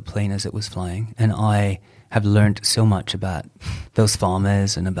of built the plane as it was flying. And I have learned so much about those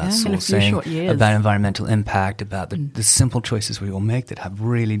farmers and about In a few sourcing, short years. about environmental impact, about the simple choices we all make that have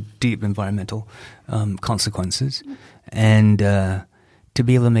really deep environmental consequences. And to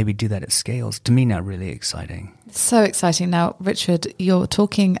be able to maybe do that at scales, to me now really exciting. So exciting. Now, Richard, you're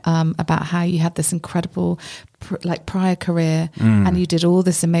talking about how you had this incredible prior career and you did all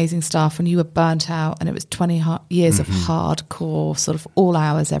this amazing stuff and you were burnt out and it was 20 years of hardcore, sort of all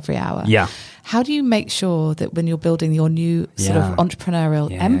hours, every hour. Yeah. How do you make sure that when you're building your new sort of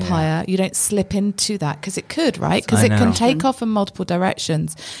entrepreneurial empire, you don't slip into that? Because it could, right? Because it can take off in multiple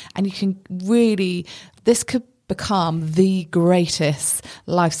directions and you can really, this could become the greatest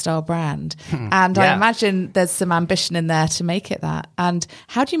lifestyle brand. And I imagine there's some ambition in there to make it that. And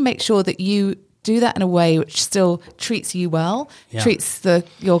how do you make sure that you do that in a way which still treats you well, treats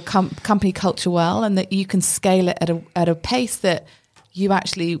your company culture well, and that you can scale it at a pace that you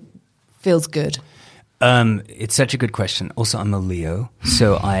actually feels good? It's such a good question. Also, I'm a Leo,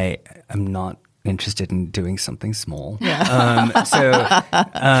 so I am not interested in doing something small. Yeah.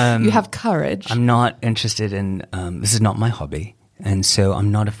 You have courage. I'm not interested in, this is not my hobby. And so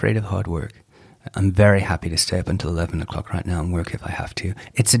I'm not afraid of hard work. I'm very happy to stay up until 11 o'clock right now and work if I have to.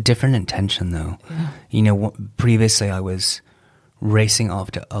 It's a different intention though. Yeah. You know, previously I was racing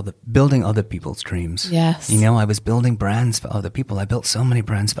after building other people's dreams. Yes. You know, I was building brands for other people. I built so many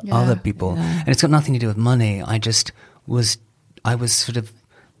brands for other people. Yeah. And it's got nothing to do with money. I was sort of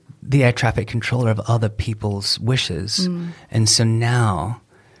the air traffic controller of other people's wishes. And so now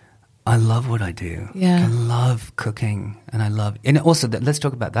I love what I do. Yeah. I love cooking and also let's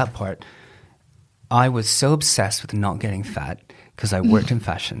talk about that part. I was so obsessed with not getting fat because I worked in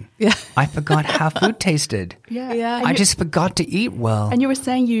fashion. Yeah. I forgot how food tasted. Yeah. I just forgot to eat well. And you were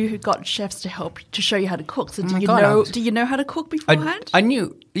saying you got chefs to show you how to cook. So do you know how to cook beforehand? I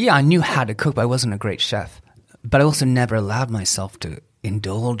knew how to cook, but I wasn't a great chef. But I also never allowed myself to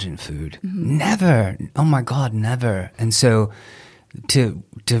indulge in food. Never. Oh my God, never. And so to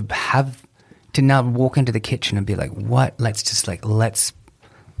now walk into the kitchen and be like, what? Let's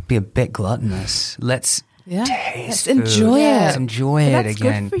be a bit gluttonous. Let's taste food. Enjoy it. Let's enjoy it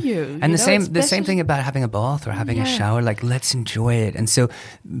again. Good for you. And the same thing about having a bath or having a shower. Like, let's enjoy it. And so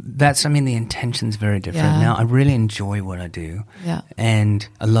the intention's very different. Now I really enjoy what I do. Yeah. And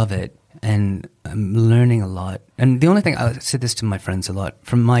I love it. And I'm learning a lot. And the only thing, I said this to my friends a lot,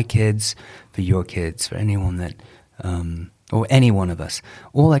 from my kids, for your kids, for anyone that, or any one of us,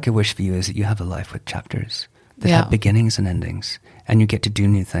 all I could wish for you is that you have a life with chapters that have beginnings and endings, and you get to do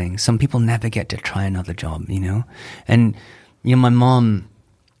new things. Some people never get to try another job, you know? And, you know, my mom,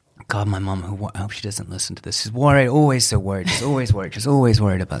 I hope she doesn't listen to this, she's worried, always so worried, she's always worried, she's always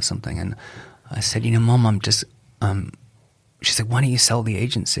worried about something. And I said, you know, Mom, I'm just, she said, why don't you sell the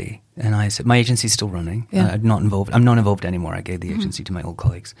agency? And I said, my agency's still running. I'm not involved anymore. I gave the agency to my old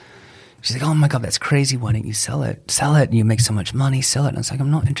colleagues. She's like, oh my God, that's crazy. Why don't you sell it? Sell it. You make so much money. Sell it. And I was like, I'm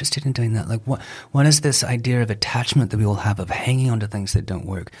not interested in doing that. Like, what is this idea of attachment that we all have of hanging onto things that don't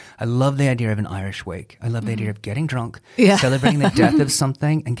work? I love the idea of an Irish wake. I love the idea of getting drunk, celebrating the death of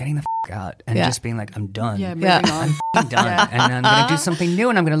something, and getting the out and just being like, I'm done. Yeah, moving on. I'm done. And I'm going to do something new,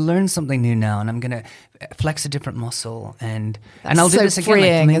 and I'm going to learn something new now, and I'm going to flex a different muscle, and I'll do this again.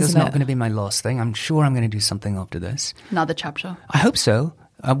 Like, for me, this is not going to be my last thing. I'm sure I'm going to do something after this. Another chapter. I hope so.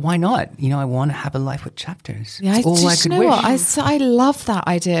 Why not? You know, I want to have a life with chapters. Yeah, it's all I could wish. What? I love that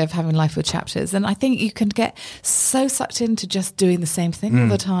idea of having life with chapters. And I think you can get so sucked into just doing the same thing all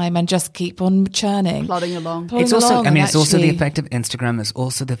the time and just keep on churning. Plodding along. It's also the effect of Instagram. It's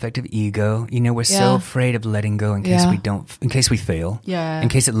also the effect of ego. You know, we're so afraid of letting go in case in case we fail. Yeah. In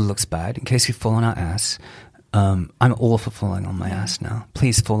case it looks bad. In case we fall on our ass. I'm all for falling on my ass now.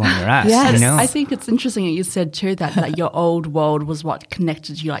 Please fall on your ass. Yes. You know? I think it's interesting that you said too that your old world was what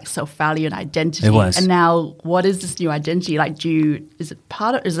connected you, like self-value and identity. It was. And now, what is this new identity? Like, is it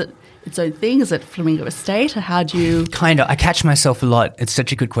its own thing? Is it Flamingo Estate? Or how do you... Kind of. I catch myself a lot. It's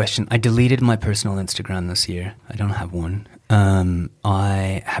such a good question. I deleted my personal Instagram this year. I don't have one.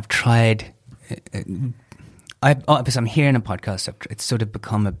 I have tried... Because I'm here in a podcast, it's sort of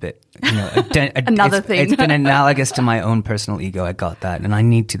become a bit, you know, another thing. It's been analogous to my own personal ego. I got that, and I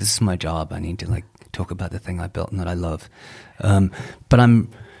need to. This is my job. I need to like talk about the thing I built and that I love. But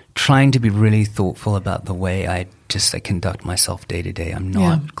I'm trying to be really thoughtful about the way I just conduct myself day to day. I'm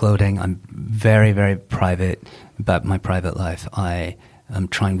not gloating. I'm very, very private about my private life. I I'm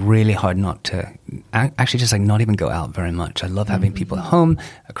trying really hard not to, actually just like not even go out very much. I love having people at home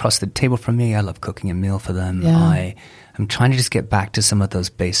across the table from me. I love cooking a meal for them. Yeah. I'm trying to just get back to some of those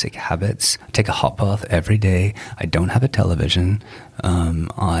basic habits. I take a hot bath every day. I don't have a television. I'm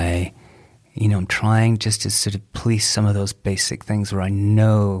trying just to sort of police some of those basic things where I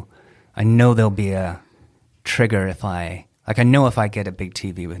know there'll be a trigger if I get a big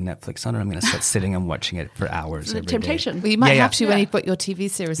TV with Netflix on it, I'm going to start sitting and watching it for hours every temptation. day. Well, you might have to when you've got your TV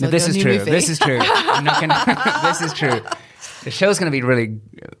series or this your is new true. movie. This is true. I'm not gonna, this is true. The show's going to be really,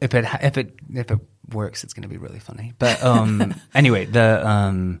 if it works, it's going to be really funny. But anyway,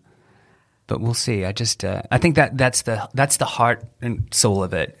 but we'll see. I think that's the heart and soul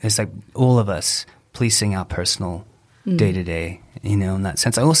of it. It's like all of us policing our personal day to day. In that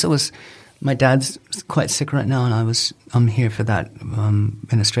sense. I also my dad's quite sick right now, and I'm here for that,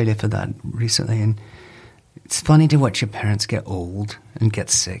 in Australia for that recently. And it's funny to watch your parents get old and get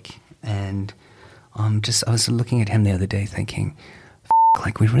sick. And I was looking at him the other day thinking,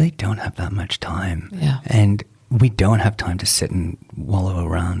 like we really don't have that much time. Yeah. And we don't have time to sit and wallow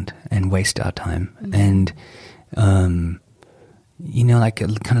around and waste our time. And, like I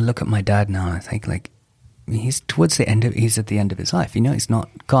kind of look at my dad now and I think like he's at the end of his life. He's not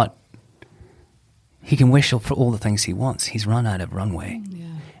got, he can wish for all the things he wants. He's run out of runway. Yeah.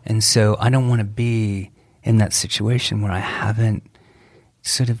 And so I don't want to be in that situation where I haven't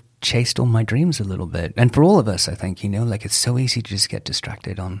sort of chased all my dreams a little bit. And for all of us, I think, like it's so easy to just get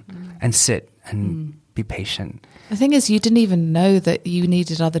distracted and sit and be patient. The thing is, you didn't even know that you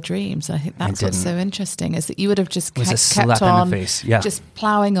needed other dreams. I think that's what's so interesting, is that you would have just kept on just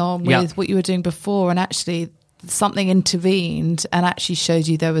ploughing on with what you were doing before, and actually something intervened and actually showed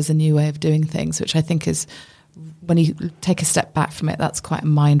you there was a new way of doing things, which I think is, when you take a step back from it, that's quite a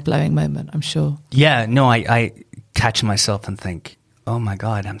mind-blowing moment, I'm sure. Yeah, no, I catch myself and think, oh my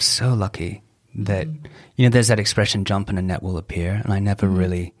God, I'm so lucky that, there's that expression, jump and a net will appear. And I never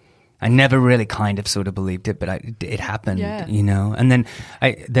really kind of sort of believed it, but it happened, And then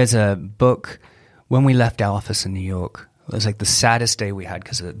there's a book, when we left our office in New York, it was like the saddest day we had,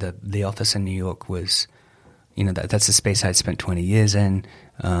 because the office in New York was, that's the space I'd spent 20 years in.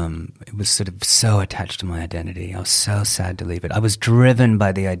 It was sort of so attached to my identity. I was so sad to leave it. I was driven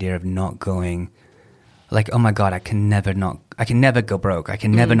by the idea of not going, like, oh my God, I can never go broke. I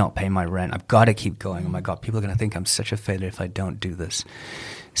can never not pay my rent. I've got to keep going. Oh my God, people are going to think I'm such a failure if I don't do this.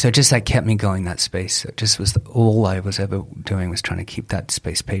 So it just like kept me going, that space. It just was all I was ever doing, was trying to keep that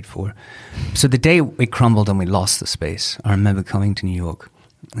space paid for. So the day we crumbled and we lost the space, I remember coming to New York,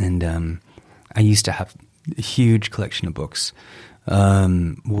 and I used to have a huge collection of books. A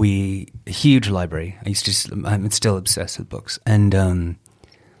huge library. I'm still obsessed with books. And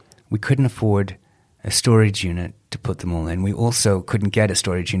we couldn't afford a storage unit to put them all in. We also couldn't get a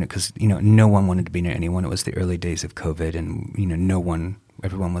storage unit because, no one wanted to be near anyone. It was the early days of COVID, and,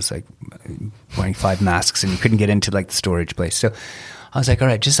 everyone was like wearing 5 masks, and you couldn't get into like the storage place. So I was like, all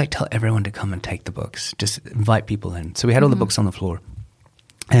right, just like tell everyone to come and take the books. Just invite people in. So we had all the books on the floor.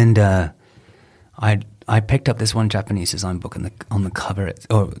 And I picked up this one Japanese design book, and on the cover,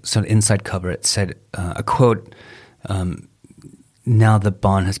 or sort of inside cover, it said a quote, "Now the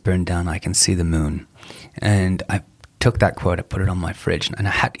barn has burned down, I can see the moon." And I took that quote, I put it on my fridge,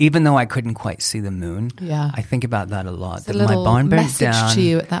 and even though I couldn't quite see the moon, I think about that a lot. It's a little my barn burned message down to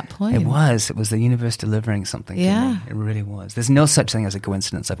you at that point. It was the universe delivering something to me. It really was. There's no such thing as a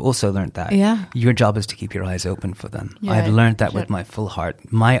coincidence. I've also learned that. Your job is to keep your eyes open for them. I've learned that with my full heart.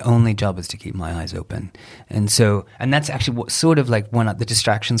 My only job is to keep my eyes open. And that's actually what sort of like when the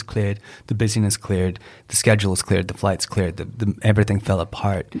distractions cleared, the busyness cleared, the schedules cleared, the flights cleared, everything fell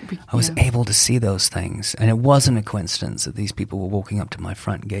apart. I was able to see those things. And it wasn't a coincidence that these people were walking up to my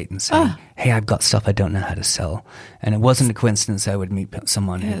front gate and saying, hey, I've got stuff I don't know how to sell. And it wasn't a coincidence I would meet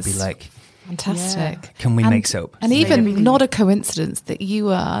someone who'd be like, fantastic. Can we make soap? And even not a coincidence that you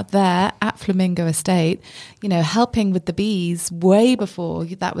are there at Flamingo Estate, helping with the bees way before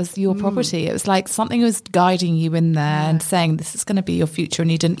that was your property. It was like something was guiding you in there and saying this is going to be your future, and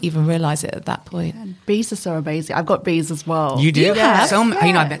you didn't even realize it at that point. And bees are so amazing. I've got bees as well. You do? Yeah.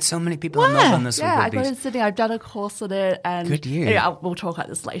 I met so many people in Melbourne this week with I bees. got in Sydney. I've done a course on it. And good year. Anyway, we'll talk about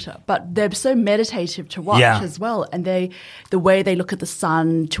this later. But they're so meditative to watch as well. And the way they look at the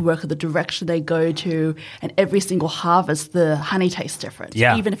sun to work at the direction they go to, and every single harvest the honey tastes different,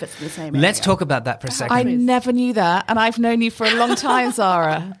 even if it's in the same area. Let's talk about that for a second. I never knew that, and I've known you for a long time,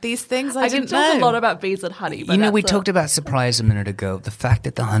 Zara. These things I didn't know. I talk a lot about bees and honey, but we talked about surprise a minute ago. The fact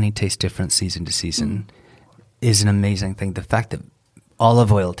that the honey tastes different season to season is an amazing thing. The fact that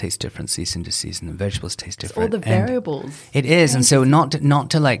olive oil tastes different season to season. The vegetables taste different. All the variables. It is. And so not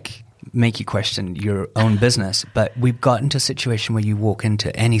to like make you question your own business, but we've gotten to a situation where you walk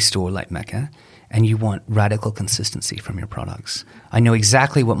into any store like Mecca and you want radical consistency from your products. I know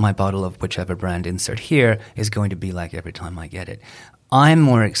exactly what my bottle of whichever brand insert here is going to be like every time I get it. I'm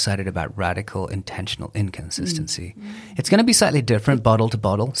more excited about radical, intentional inconsistency. It's going to be slightly different bottle to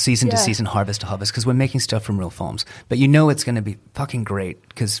bottle, season to season, harvest to harvest, because we're making stuff from real farms. But you know it's going to be fucking great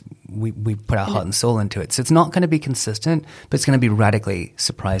because we put our heart and soul into it. So it's not going to be consistent, but it's going to be radically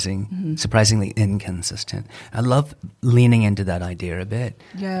surprisingly inconsistent. I love leaning into that idea a bit.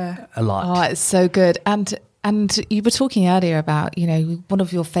 Yeah. A lot. Oh, it's so good. And you were talking earlier about, you know, one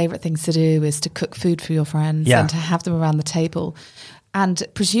of your favorite things to do is to cook food for your friends and to have them around the table. And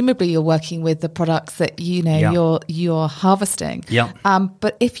presumably you're working with the products that, you know, you're harvesting. Yeah.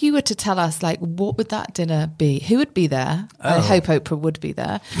 But if you were to tell us, like, what would that dinner be? Who would be there? I hope Oprah would be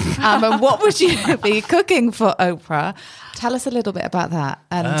there. And what would you be cooking for Oprah? Tell us a little bit about that.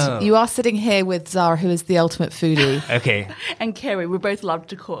 And you are sitting here with Zara, who is the ultimate foodie. Okay. And Kerry, we both love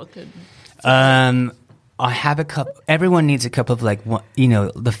to cook. I have a cup. Everyone needs a cup of like, you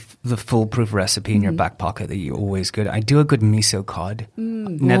know, the foolproof recipe in your back pocket that you're always good. I do a good miso cod.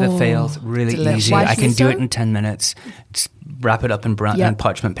 Never fails. Really delicious. easy. I can miso? do it in 10 minutes. Just wrap it up in brown and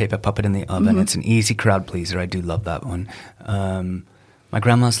parchment paper, pop it in the oven. It's an easy crowd pleaser. I do love that one. My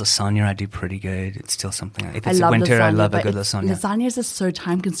grandma's lasagna, I do pretty good. It's still something. If it's winter, lasagna, I love a but good lasagna. Lasagnas are so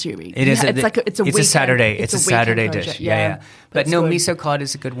time consuming. It is. It's a Saturday. It's a Saturday weekend dish. project. Yeah. But no, good. miso cod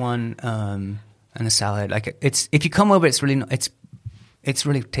is a good one. And a salad. Like it's if you come over, it's really it's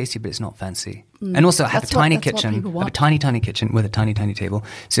really tasty, but it's not fancy. And also, I have a tiny kitchen. I have a tiny kitchen with a tiny table.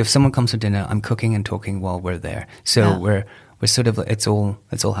 So if someone comes for dinner, I'm cooking and talking while we're there. So we're sort of it's all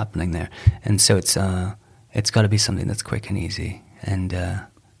happening there. And so it's got to be something that's quick and easy. And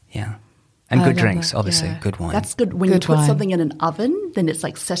and good drinks, obviously, good wine. That's good. When Good you put wine. something in an oven, then it's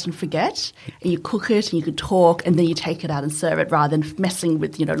like set and forget, and you cook it, and you can talk, and then you take it out and serve it, rather than messing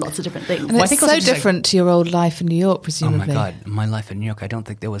with lots of different things. And it's so different to your old life in New York, Oh presumably. my God, my life in New York, I don't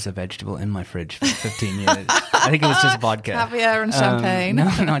think there was a vegetable in my fridge for 15 years. I think it was just vodka. Caviar and champagne. No,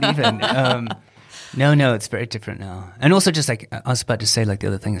 not even. No, it's very different now. And also just like, I was about to say, like the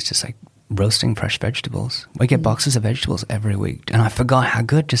other thing is just like roasting fresh vegetables. We get boxes of vegetables every week. And I forgot how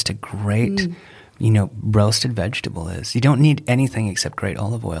good just a great, roasted vegetable is. You don't need anything except great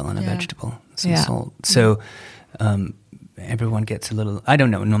olive oil and a vegetable, some salt. So everyone gets a little, I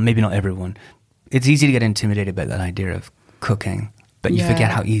don't know, no, maybe not everyone. It's easy to get intimidated by that idea of cooking. But you forget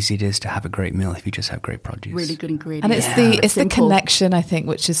how easy it is to have a great meal if you just have great produce. Really good ingredients. And it's the simple. connection, I think,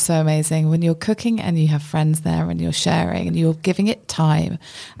 which is so amazing when you're cooking and you have friends there and you're sharing and you're giving it time.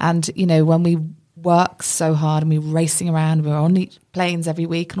 And, when we work so hard and we're racing around, we're on planes every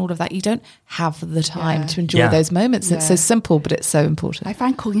week and all of that, you don't have the time to enjoy those moments. It's so simple, but it's so important. I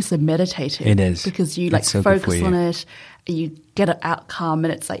find cooking so meditative. It is. Because you It's so good for focus you. on it, you get an outcome,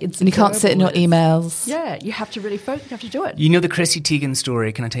 and it's like it's. And you can't sit in your emails. Yeah, you have to really focus. You have to do it. You know the Chrissy Teigen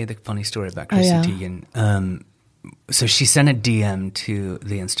story? Can I tell you the funny story about Chrissy Teigen? So she sent a DM to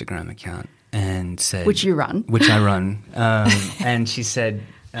the Instagram account and said... Which you run. Which I run. And she said...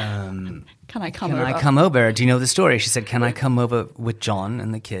 Can I come Can over? I come over? Do you know the story? She said, can I come over with John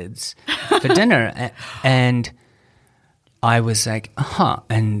and the kids for dinner? And I was like,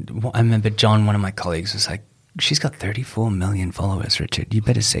 And I remember John, one of my colleagues, was like, she's got 34 million followers, Richard. You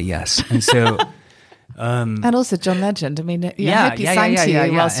better say yes. And so... and also John Legend. I mean, I hope he sang to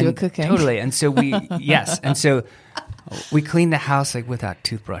you whilst you were cooking. Totally. And so and so we cleaned the house like without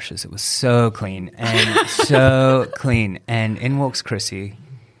toothbrushes. It was so clean and so clean. And in walks Chrissy,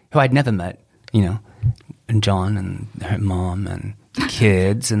 who I'd never met, and John and her mom and the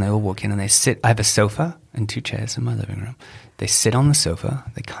kids, and they all walk in and they sit. I have a sofa and 2 chairs in my living room. They sit on the sofa.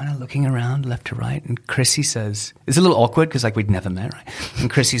 They're kind of looking around left to right. And Chrissy says, it's a little awkward because like we'd never met, right? And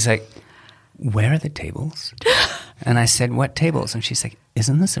Chrissy's like, where are the tables? And I said, what tables? And she's like,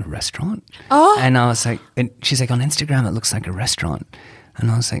 isn't this a restaurant? Oh. And I was like, and she's like, on Instagram, it looks like a restaurant.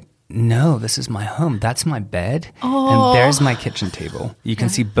 And I was like, no, this is my home. That's my bed. And there's my kitchen table. You can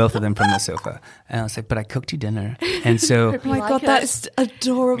see both of them from the sofa. And I was like, but I cooked you dinner. And so... Oh my God, that is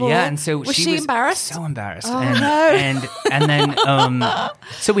adorable. Yeah, and so was she embarrassed? So embarrassed. Oh, and, and then,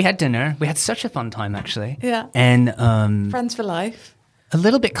 so we had dinner. We had such a fun time, actually. Yeah. And... Friends for life. A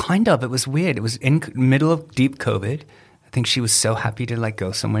little bit, kind of. It was weird. It was in middle of deep COVID. I think she was so happy to like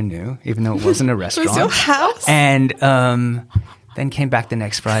go somewhere new, even though it wasn't a restaurant. It was your house. And then came back the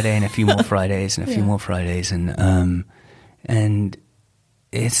next Friday and a few more Fridays and a few more Fridays. And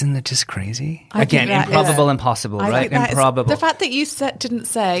isn't it just crazy? I Again, think that improbable, is- impossible, I right? think that is- Improbable. the fact that you didn't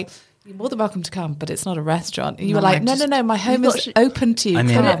say, you're more than welcome to come, but it's not a restaurant. And you No, were like, I no, just- my home thought is she- open to you. I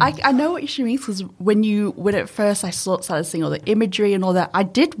mean- Come. I know what she means, because when at first I started seeing all the imagery and all that, I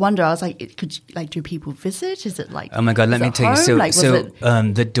did wonder. I was like, do people visit? Is it like? Oh my God, let is me it tell you. home? So, Like, was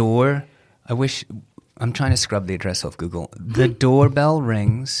it- the door, I'm trying to scrub the address off Google. The doorbell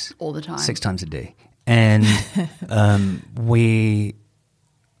rings all the time. 6 times a day. And we're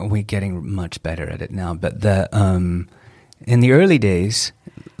getting much better at it now. But in the early days,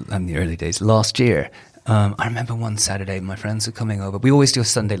 last year, I remember one Saturday, my friends were coming over. We always do a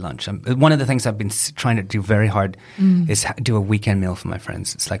Sunday lunch. One of the things I've been trying to do very hard is do a weekend meal for my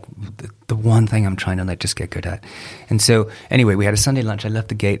friends. It's like the one thing I'm trying to just get good at. And so anyway, we had a Sunday lunch. I left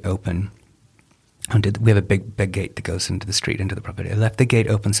the gate open. We have a big gate that goes into the street, into the property. I left the gate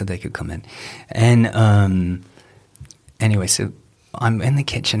open so they could come in. And anyway, so I'm in the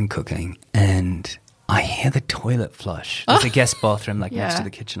kitchen cooking, and I hear the toilet flush. There's a guest bathroom next to the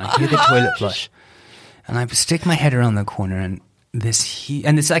kitchen. I hear the toilet flush. And I stick my head around the corner, and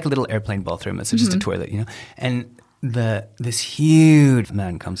and it's like a little airplane bathroom. It's just a toilet, And this huge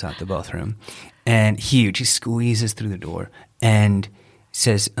man comes out the bathroom, and huge. He squeezes through the door and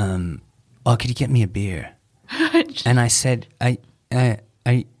says, "Oh, could you get me a beer?" And I said, I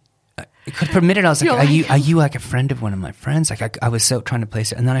could permit it. I was like, are you like a friend of one of my friends? Like I was so trying to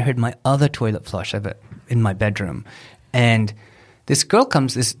place it, and then I heard my other toilet flush in my bedroom, and this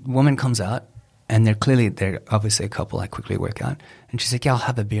woman comes out. And they're obviously a couple. I quickly work out. And she's like, yeah, I'll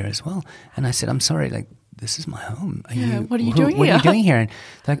have a beer as well. And I said, I'm sorry, this is my home. What are you doing here? What are you doing here? And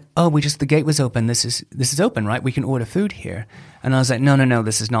they're like, oh, the gate was open. This is open, right? We can order food here. And I was like, no,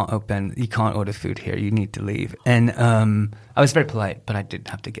 this is not open. You can't order food here. You need to leave. And I was very polite, but I did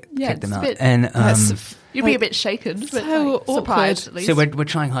have to kick them out. And you'd be a bit shaken, but so surprised at least. so we're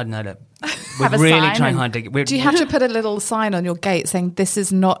trying hard now to. Have a We're really sign trying and- hard to. Do you have to put a little sign on your gate saying this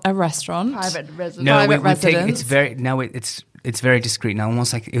is not a restaurant? Private residence. No, Private we've taken, residence. it's very discreet now.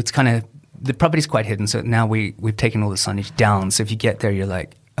 Almost like it's kind of the property's quite hidden. So now we've taken all the signage down. So if you get there, you're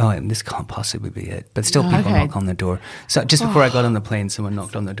like, oh, this can't possibly be it. But still, people knock on the door. So just before I got on the plane, someone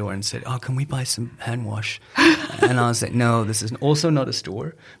knocked on the door and said, oh, can we buy some hand wash? And I was like, no, this is also not a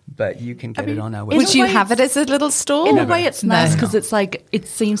store, but you can get it on our website. Would you way, have it as a little store? In a way, it's nice No. because it's like it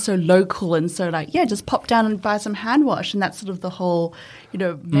seems so local and so just pop down and buy some hand wash, and that's sort of the whole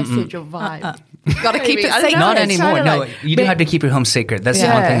message or vibe. Got to keep Maybe. it I don't safe. know. Not it's anymore. kinda No, like- you do have to keep your home sacred. That's the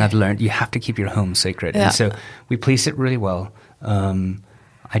one Yeah. thing I've learned. You have to keep your home sacred. Yeah. And so we police it really well.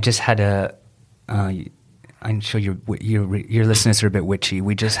 I just had I'm sure your listeners are a bit witchy.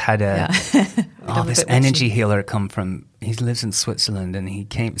 We just had Love a this bit energy witchy. healer come from. He lives in Switzerland, and he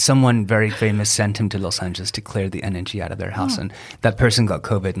came. Someone very famous sent him to Los Angeles to clear the energy out of their house, and that person got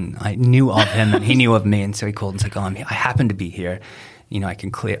COVID. And I knew of him, and he knew of me, and so he called and said, "Oh, I happen to be here. I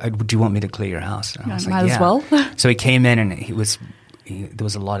can clear. Do you want me to clear your house?" And I was might like, as "Yeah." well. So he came in, and there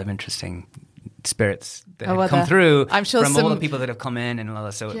was a lot of interesting spirits that Oh, had well, come through I'm sure from all the some- people that have come in, and all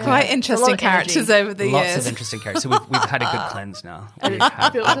that. So Yeah. Quite A lot interesting of characters energy. over the lots years. of interesting characters. So we've had a good cleanse now. And We've it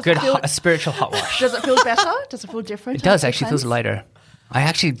had feels- a does good it feel- a spiritual hot wash. Does it feel better? Does it feel different? It does after actually feels cleanse? lighter. I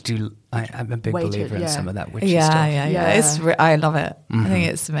actually do. I'm a big Weighted, believer in yeah. some of that witchy Yeah, stuff. yeah. Yeah. I love it. I think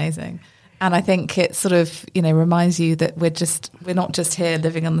it's amazing. And I think it sort of, reminds you that we're not just here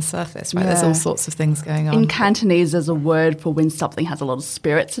living on the surface, right? There's Yeah. all sorts of things going on. In Cantonese, there's a word for when something has a lot of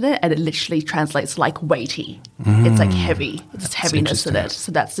spirits in it, and it literally translates like weighty. It's like heavy. It's heaviness in interesting. it.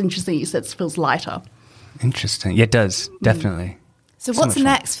 So that's interesting. You said it feels lighter. Interesting. Yeah, it does definitely. So So what's much fun.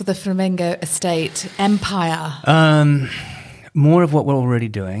 next for the Flamingo Estate Empire? More of what we're already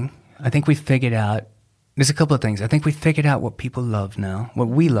doing. I think we've figured out. There's a couple of things. I think we figured out what people love now, what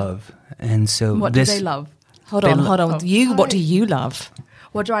we love, and so What this do they love? Hold they on. Oh, What do you love?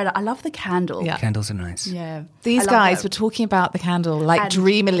 What do I love? I love the candle. Yeah. candles are nice. Yeah. These I love guys that. were talking about the candle like And-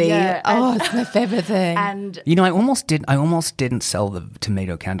 dreamily. yeah, and- It's my favorite thing. And I almost didn't sell the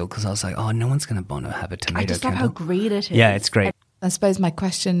tomato candle because I was like, oh, no one's going to want to have a tomato I just love candle. how green it is. Yeah, it's great. I suppose my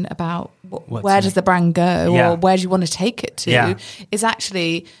question about What's where does next? the brand go Yeah. or where do you want to take it to Yeah. is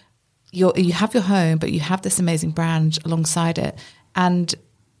actually you have your home, but you have this amazing brand alongside it. And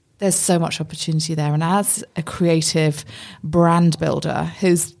there's so much opportunity there. And as a creative brand builder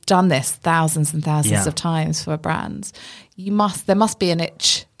who's done this thousands and thousands Yeah. of times for brands, there must be an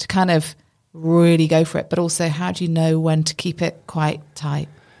itch to kind of really go for it. But also, how do you know when to keep it quite tight?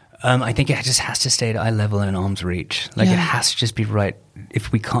 I think it just has to stay at eye level and arm's reach. Like it has to just be right.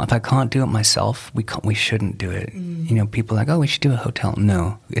 If I can't do it myself, we shouldn't do it. You know, people are like, oh, we should do a hotel.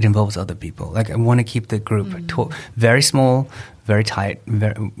 No, it involves other people. Like I want to keep the group very small, very tight,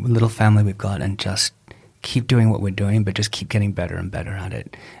 very little family we've got, and just keep doing what we're doing, but just keep getting better and better at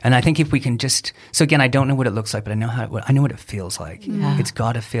it. And I think if we can just, so again, I don't know what it looks like, but I know what it feels like. Yeah. It's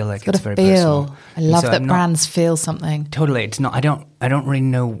got to feel like it's very personal. I love that brands feel something. Totally. It's not. I don't really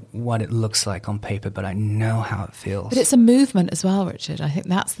know what it looks like on paper, but I know how it feels. But it's a movement as well, Richard. I think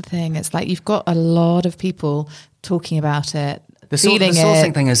that's the thing. It's like you've got a lot of people talking about it, feeling it. The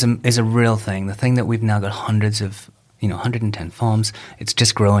sourcing thing is a real thing. The thing that we've now got hundreds of, 110 farms. It's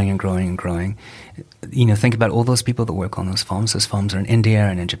just growing and growing and growing. Think about all those people that work on those farms. Those farms are in India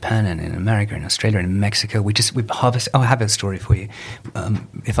and in Japan and in America and Australia and in Mexico. We harvest. Oh, I have a story for you,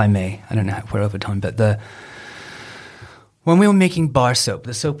 if I may. I don't know if we're over time, but when we were making bar soap,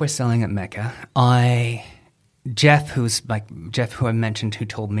 the soap we're selling at Mecca, Jeff, who I mentioned, who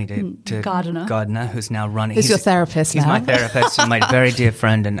told me to Gardner, who's now running. He's your therapist now. He's my therapist and my very dear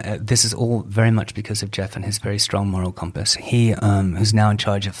friend, and this is all very much because of Jeff and his very strong moral compass. He, who's now in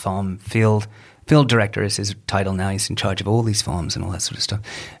charge of field director is his title now. He's in charge of all these farms and all that sort of stuff.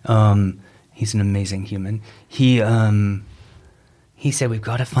 He's an amazing human. He said, we've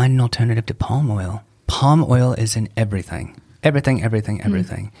got to find an alternative to palm oil. Palm oil is in everything. Everything.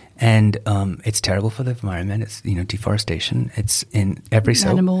 And it's terrible for the environment. It's, deforestation. It's in every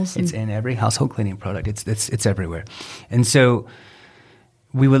soap. Animals. It's in every household cleaning product. It's everywhere. And so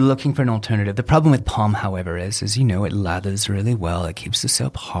we were looking for an alternative. The problem with palm, however, is it lathers really well. It keeps the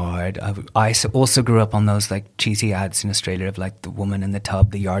soap hard. I also grew up on those like cheesy ads in Australia of like the woman in the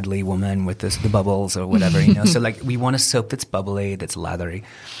tub, the Yardley woman with the bubbles or whatever, So like we want a soap that's bubbly, that's lathery.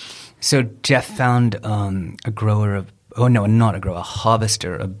 So Jeff found a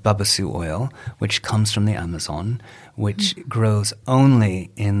harvester of babassu oil, which comes from the Amazon, which grows only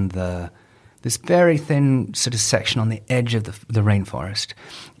in this very thin sort of section on the edge of the rainforest.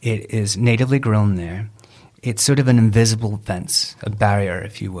 It is natively grown there. It's sort of an invisible fence, a barrier,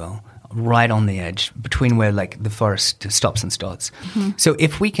 if you will, right on the edge between where like the forest stops and starts. Mm-hmm. So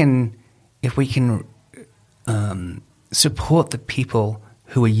if we can support the people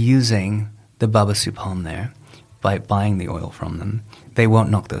who are using the babassu palm there, by buying the oil from them, they won't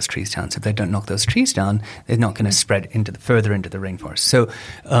knock those trees down. So if they don't knock those trees down, they're not going to spread further into the rainforest. So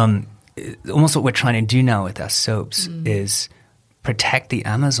almost what we're trying to do now with our soaps is protect the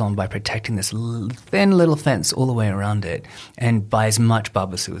Amazon by protecting this thin little fence all the way around it and buy as much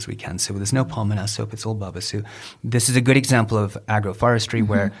babassu as we can. So there's no palm in our soap, it's all babassu. This is a good example of agroforestry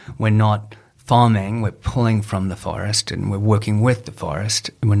where we're not farming, we're pulling from the forest and we're working with the forest.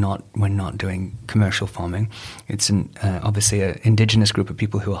 We're not doing commercial farming. It's obviously an indigenous group of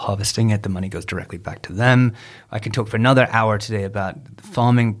people who are harvesting it. The money goes directly back to them. I can talk for another hour today about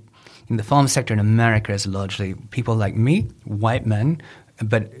farming. In the farm sector in America is largely people like me, white men,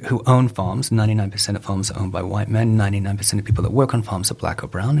 but who own farms. 99% of farms are owned by white men. 99% of people that work on farms are black or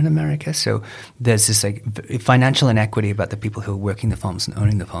brown in America. So there's this like financial inequity about the people who are working the farms and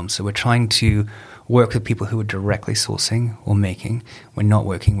owning the farms. So we're trying to work with people who are directly sourcing or making. We're not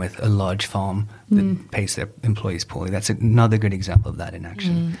working with a large farm that pays their employees poorly. That's another good example of that in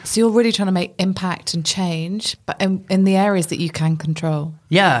action. So you're really trying to make impact and change, but in the areas that you can control.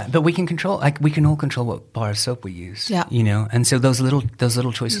 Yeah, but we can control. Like we can all control what bar of soap we use. Yeah, And so those little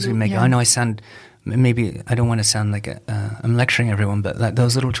choices we make. Yeah. I know I sound. Maybe I don't want to sound like I'm lecturing everyone, but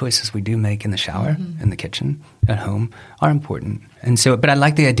those little choices we do make in the shower, in the kitchen, at home are important. And so, but I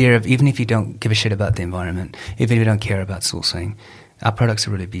like the idea of even if you don't give a shit about the environment, even if you don't care about sourcing, our products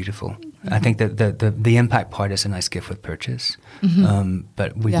are really beautiful. I think that the impact part is a nice gift with purchase,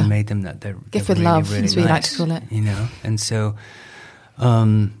 but we've made them that they're gift with really, love, really as we nice, like to call it. And so, so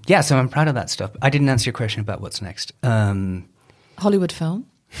I'm proud of that stuff. I didn't answer your question about what's next. Hollywood film.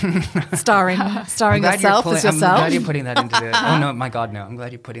 starring yourself as yourself. I'm glad you're putting that into the. Oh no, my God, no! I'm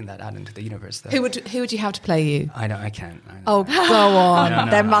glad you're putting that out into the universe. Though. Who would you have to play you? I can't. Oh, go on!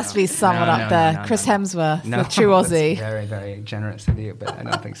 There must be someone up there. Chris Hemsworth, the true Aussie. That's very, very generous of you, but I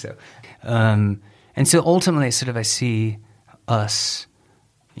don't think so. And so ultimately, sort of, I see us,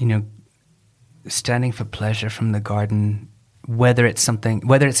 standing for pleasure from the garden, whether it's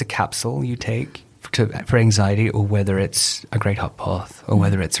a capsule you take for anxiety, or whether it's a great hot bath, or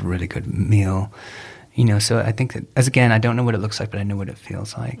whether it's a really good meal, So I think that, I don't know what it looks like, but I know what it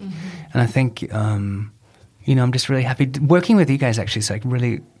feels like, and I think, I'm just really happy working with you guys. Actually, it's like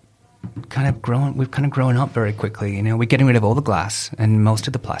really kind of grown. We've kind of grown up very quickly. We're getting rid of all the glass and most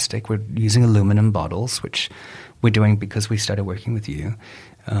of the plastic. We're using aluminum bottles, which we're doing because we started working with you,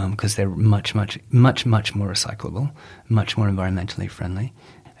 because they're much more recyclable, much more environmentally friendly.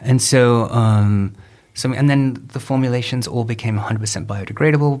 And so, and then the formulations all became 100%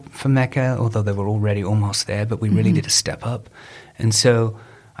 biodegradable for Mecca, although they were already almost there, but we really did a step up. And so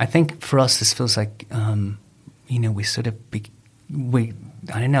I think for us, this feels like, we sort of,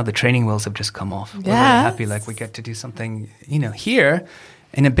 I don't know, the training wheels have just come off. We're really happy, like we get to do something, here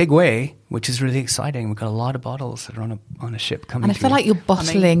in a big way, which is really exciting. We've got a lot of bottles that are on a ship coming. And I feel like you're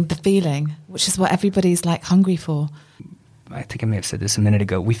bottling the feeling, which is what everybody's like hungry for. I think I may have said this a minute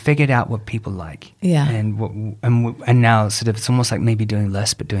ago. We figured out what people like, and now sort of it's almost like maybe doing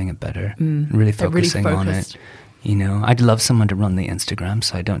less but doing it better, really focusing on it. I'd love someone to run the Instagram,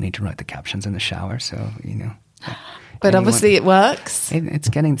 so I don't need to write the captions in the shower. So but obviously it works. It's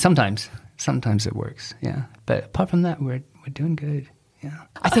getting sometimes it works, yeah. But apart from that, we're doing good. Yeah.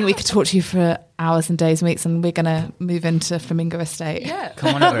 I think we could talk to you for hours and days and weeks, and we're going to move into Flamingo Estate. Yeah.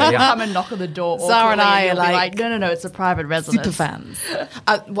 Come on over, yeah. Come and knock on the door. Zara and I are like, no, it's a private residence. Super fans.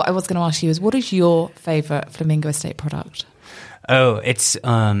 What I was going to ask you is, what is your favourite Flamingo Estate product? Oh, it's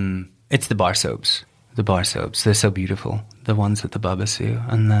the bar soaps. The bar soaps. They're so beautiful. The ones with the Babassu.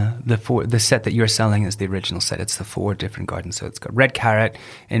 And the set that you're selling is the original set. It's the 4 different gardens. So it's got red carrot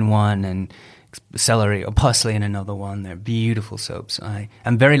in one and celery or parsley in another one. They're beautiful soaps.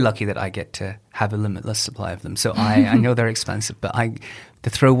 I'm very lucky that I get to have a limitless supply of them. So I know they're expensive, but to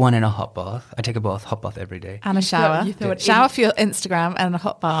throw one in a hot bath. I take a hot bath every day. And a shower. You throw it shower for your Instagram and a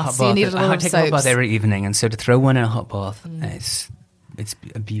hot bath. So you need a lot of soaps. I take a hot bath every evening, and so to throw one in a hot bath, it's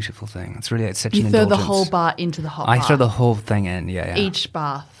a beautiful thing. It's such an indulgence. You throw the whole bar into the hot bath. I throw the whole thing in, yeah. Each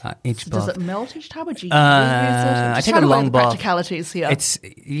bath. Each bath. Does it melt each time, or do you I take a long bath. Practicalities here. I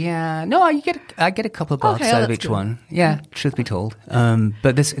get a couple of baths out of each one. Yeah, truth be told.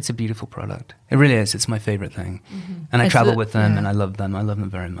 But it's a beautiful product. It really is. It's my favorite thing. And I travel with them, and I love them. I love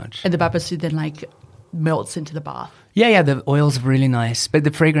them very much. And the Babassu then melts into the bath. Yeah, the oil's really nice, but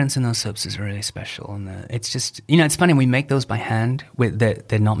the fragrance in those soaps is really special. And it's just, it's funny, we make those by hand.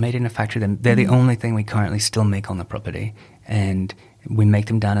 They're not made in a factory. They're the only thing we currently still make on the property. And we make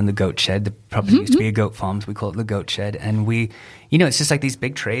them down in the goat shed. The property used to be a goat farm, so we call it the goat shed. And we, it's just like these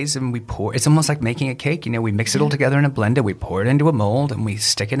big trays, and we pour, it's almost like making a cake. We mix it all together in a blender, we pour it into a mold, and we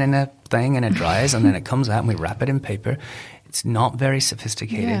stick it in a thing, and it dries, and then it comes out, and we wrap it in paper. It's not very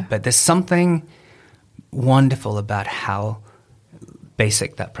sophisticated, but there's something wonderful about how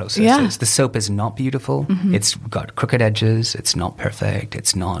basic that process is. The soap is not beautiful. It's got crooked edges. It's not perfect.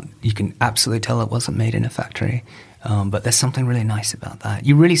 It's not, you can absolutely tell it wasn't made in a factory. But there's something really nice about that.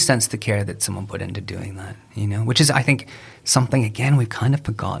 You really sense the care that someone put into doing that, which is, I think, something, again, we've kind of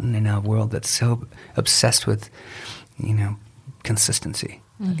forgotten in our world that's so obsessed with, consistency.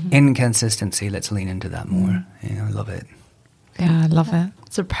 Inconsistency, let's lean into that more. I love it. Yeah, I love it.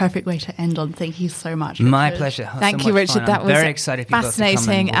 It's a perfect way to end on. Thank you so much, Richard. My pleasure. Thank you, Richard. That was very excited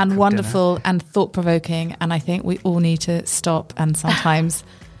fascinating and wonderful and thought-provoking. And I think we all need to stop and sometimes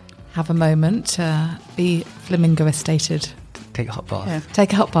have a moment to be Flamingo Estated. Take a hot bath. Yeah.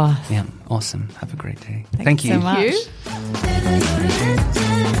 Take a hot bath. Yeah, awesome. Have a great day. Thank you so much.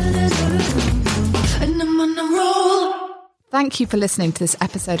 Thank you for listening to this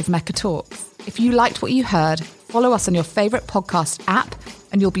episode of Mecca Talks. If you liked what you heard, follow us on your favourite podcast app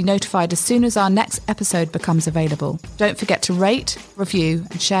and you'll be notified as soon as our next episode becomes available. Don't forget to rate, review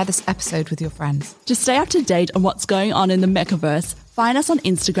and share this episode with your friends. To stay up to date on what's going on in the Meccaverse, find us on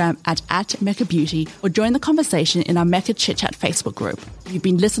Instagram at Mecca Beauty or join the conversation in our Mecca Chit Chat Facebook group. You've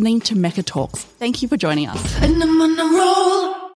been listening to Mecca Talks. Thank you for joining us. And I'm on a roll.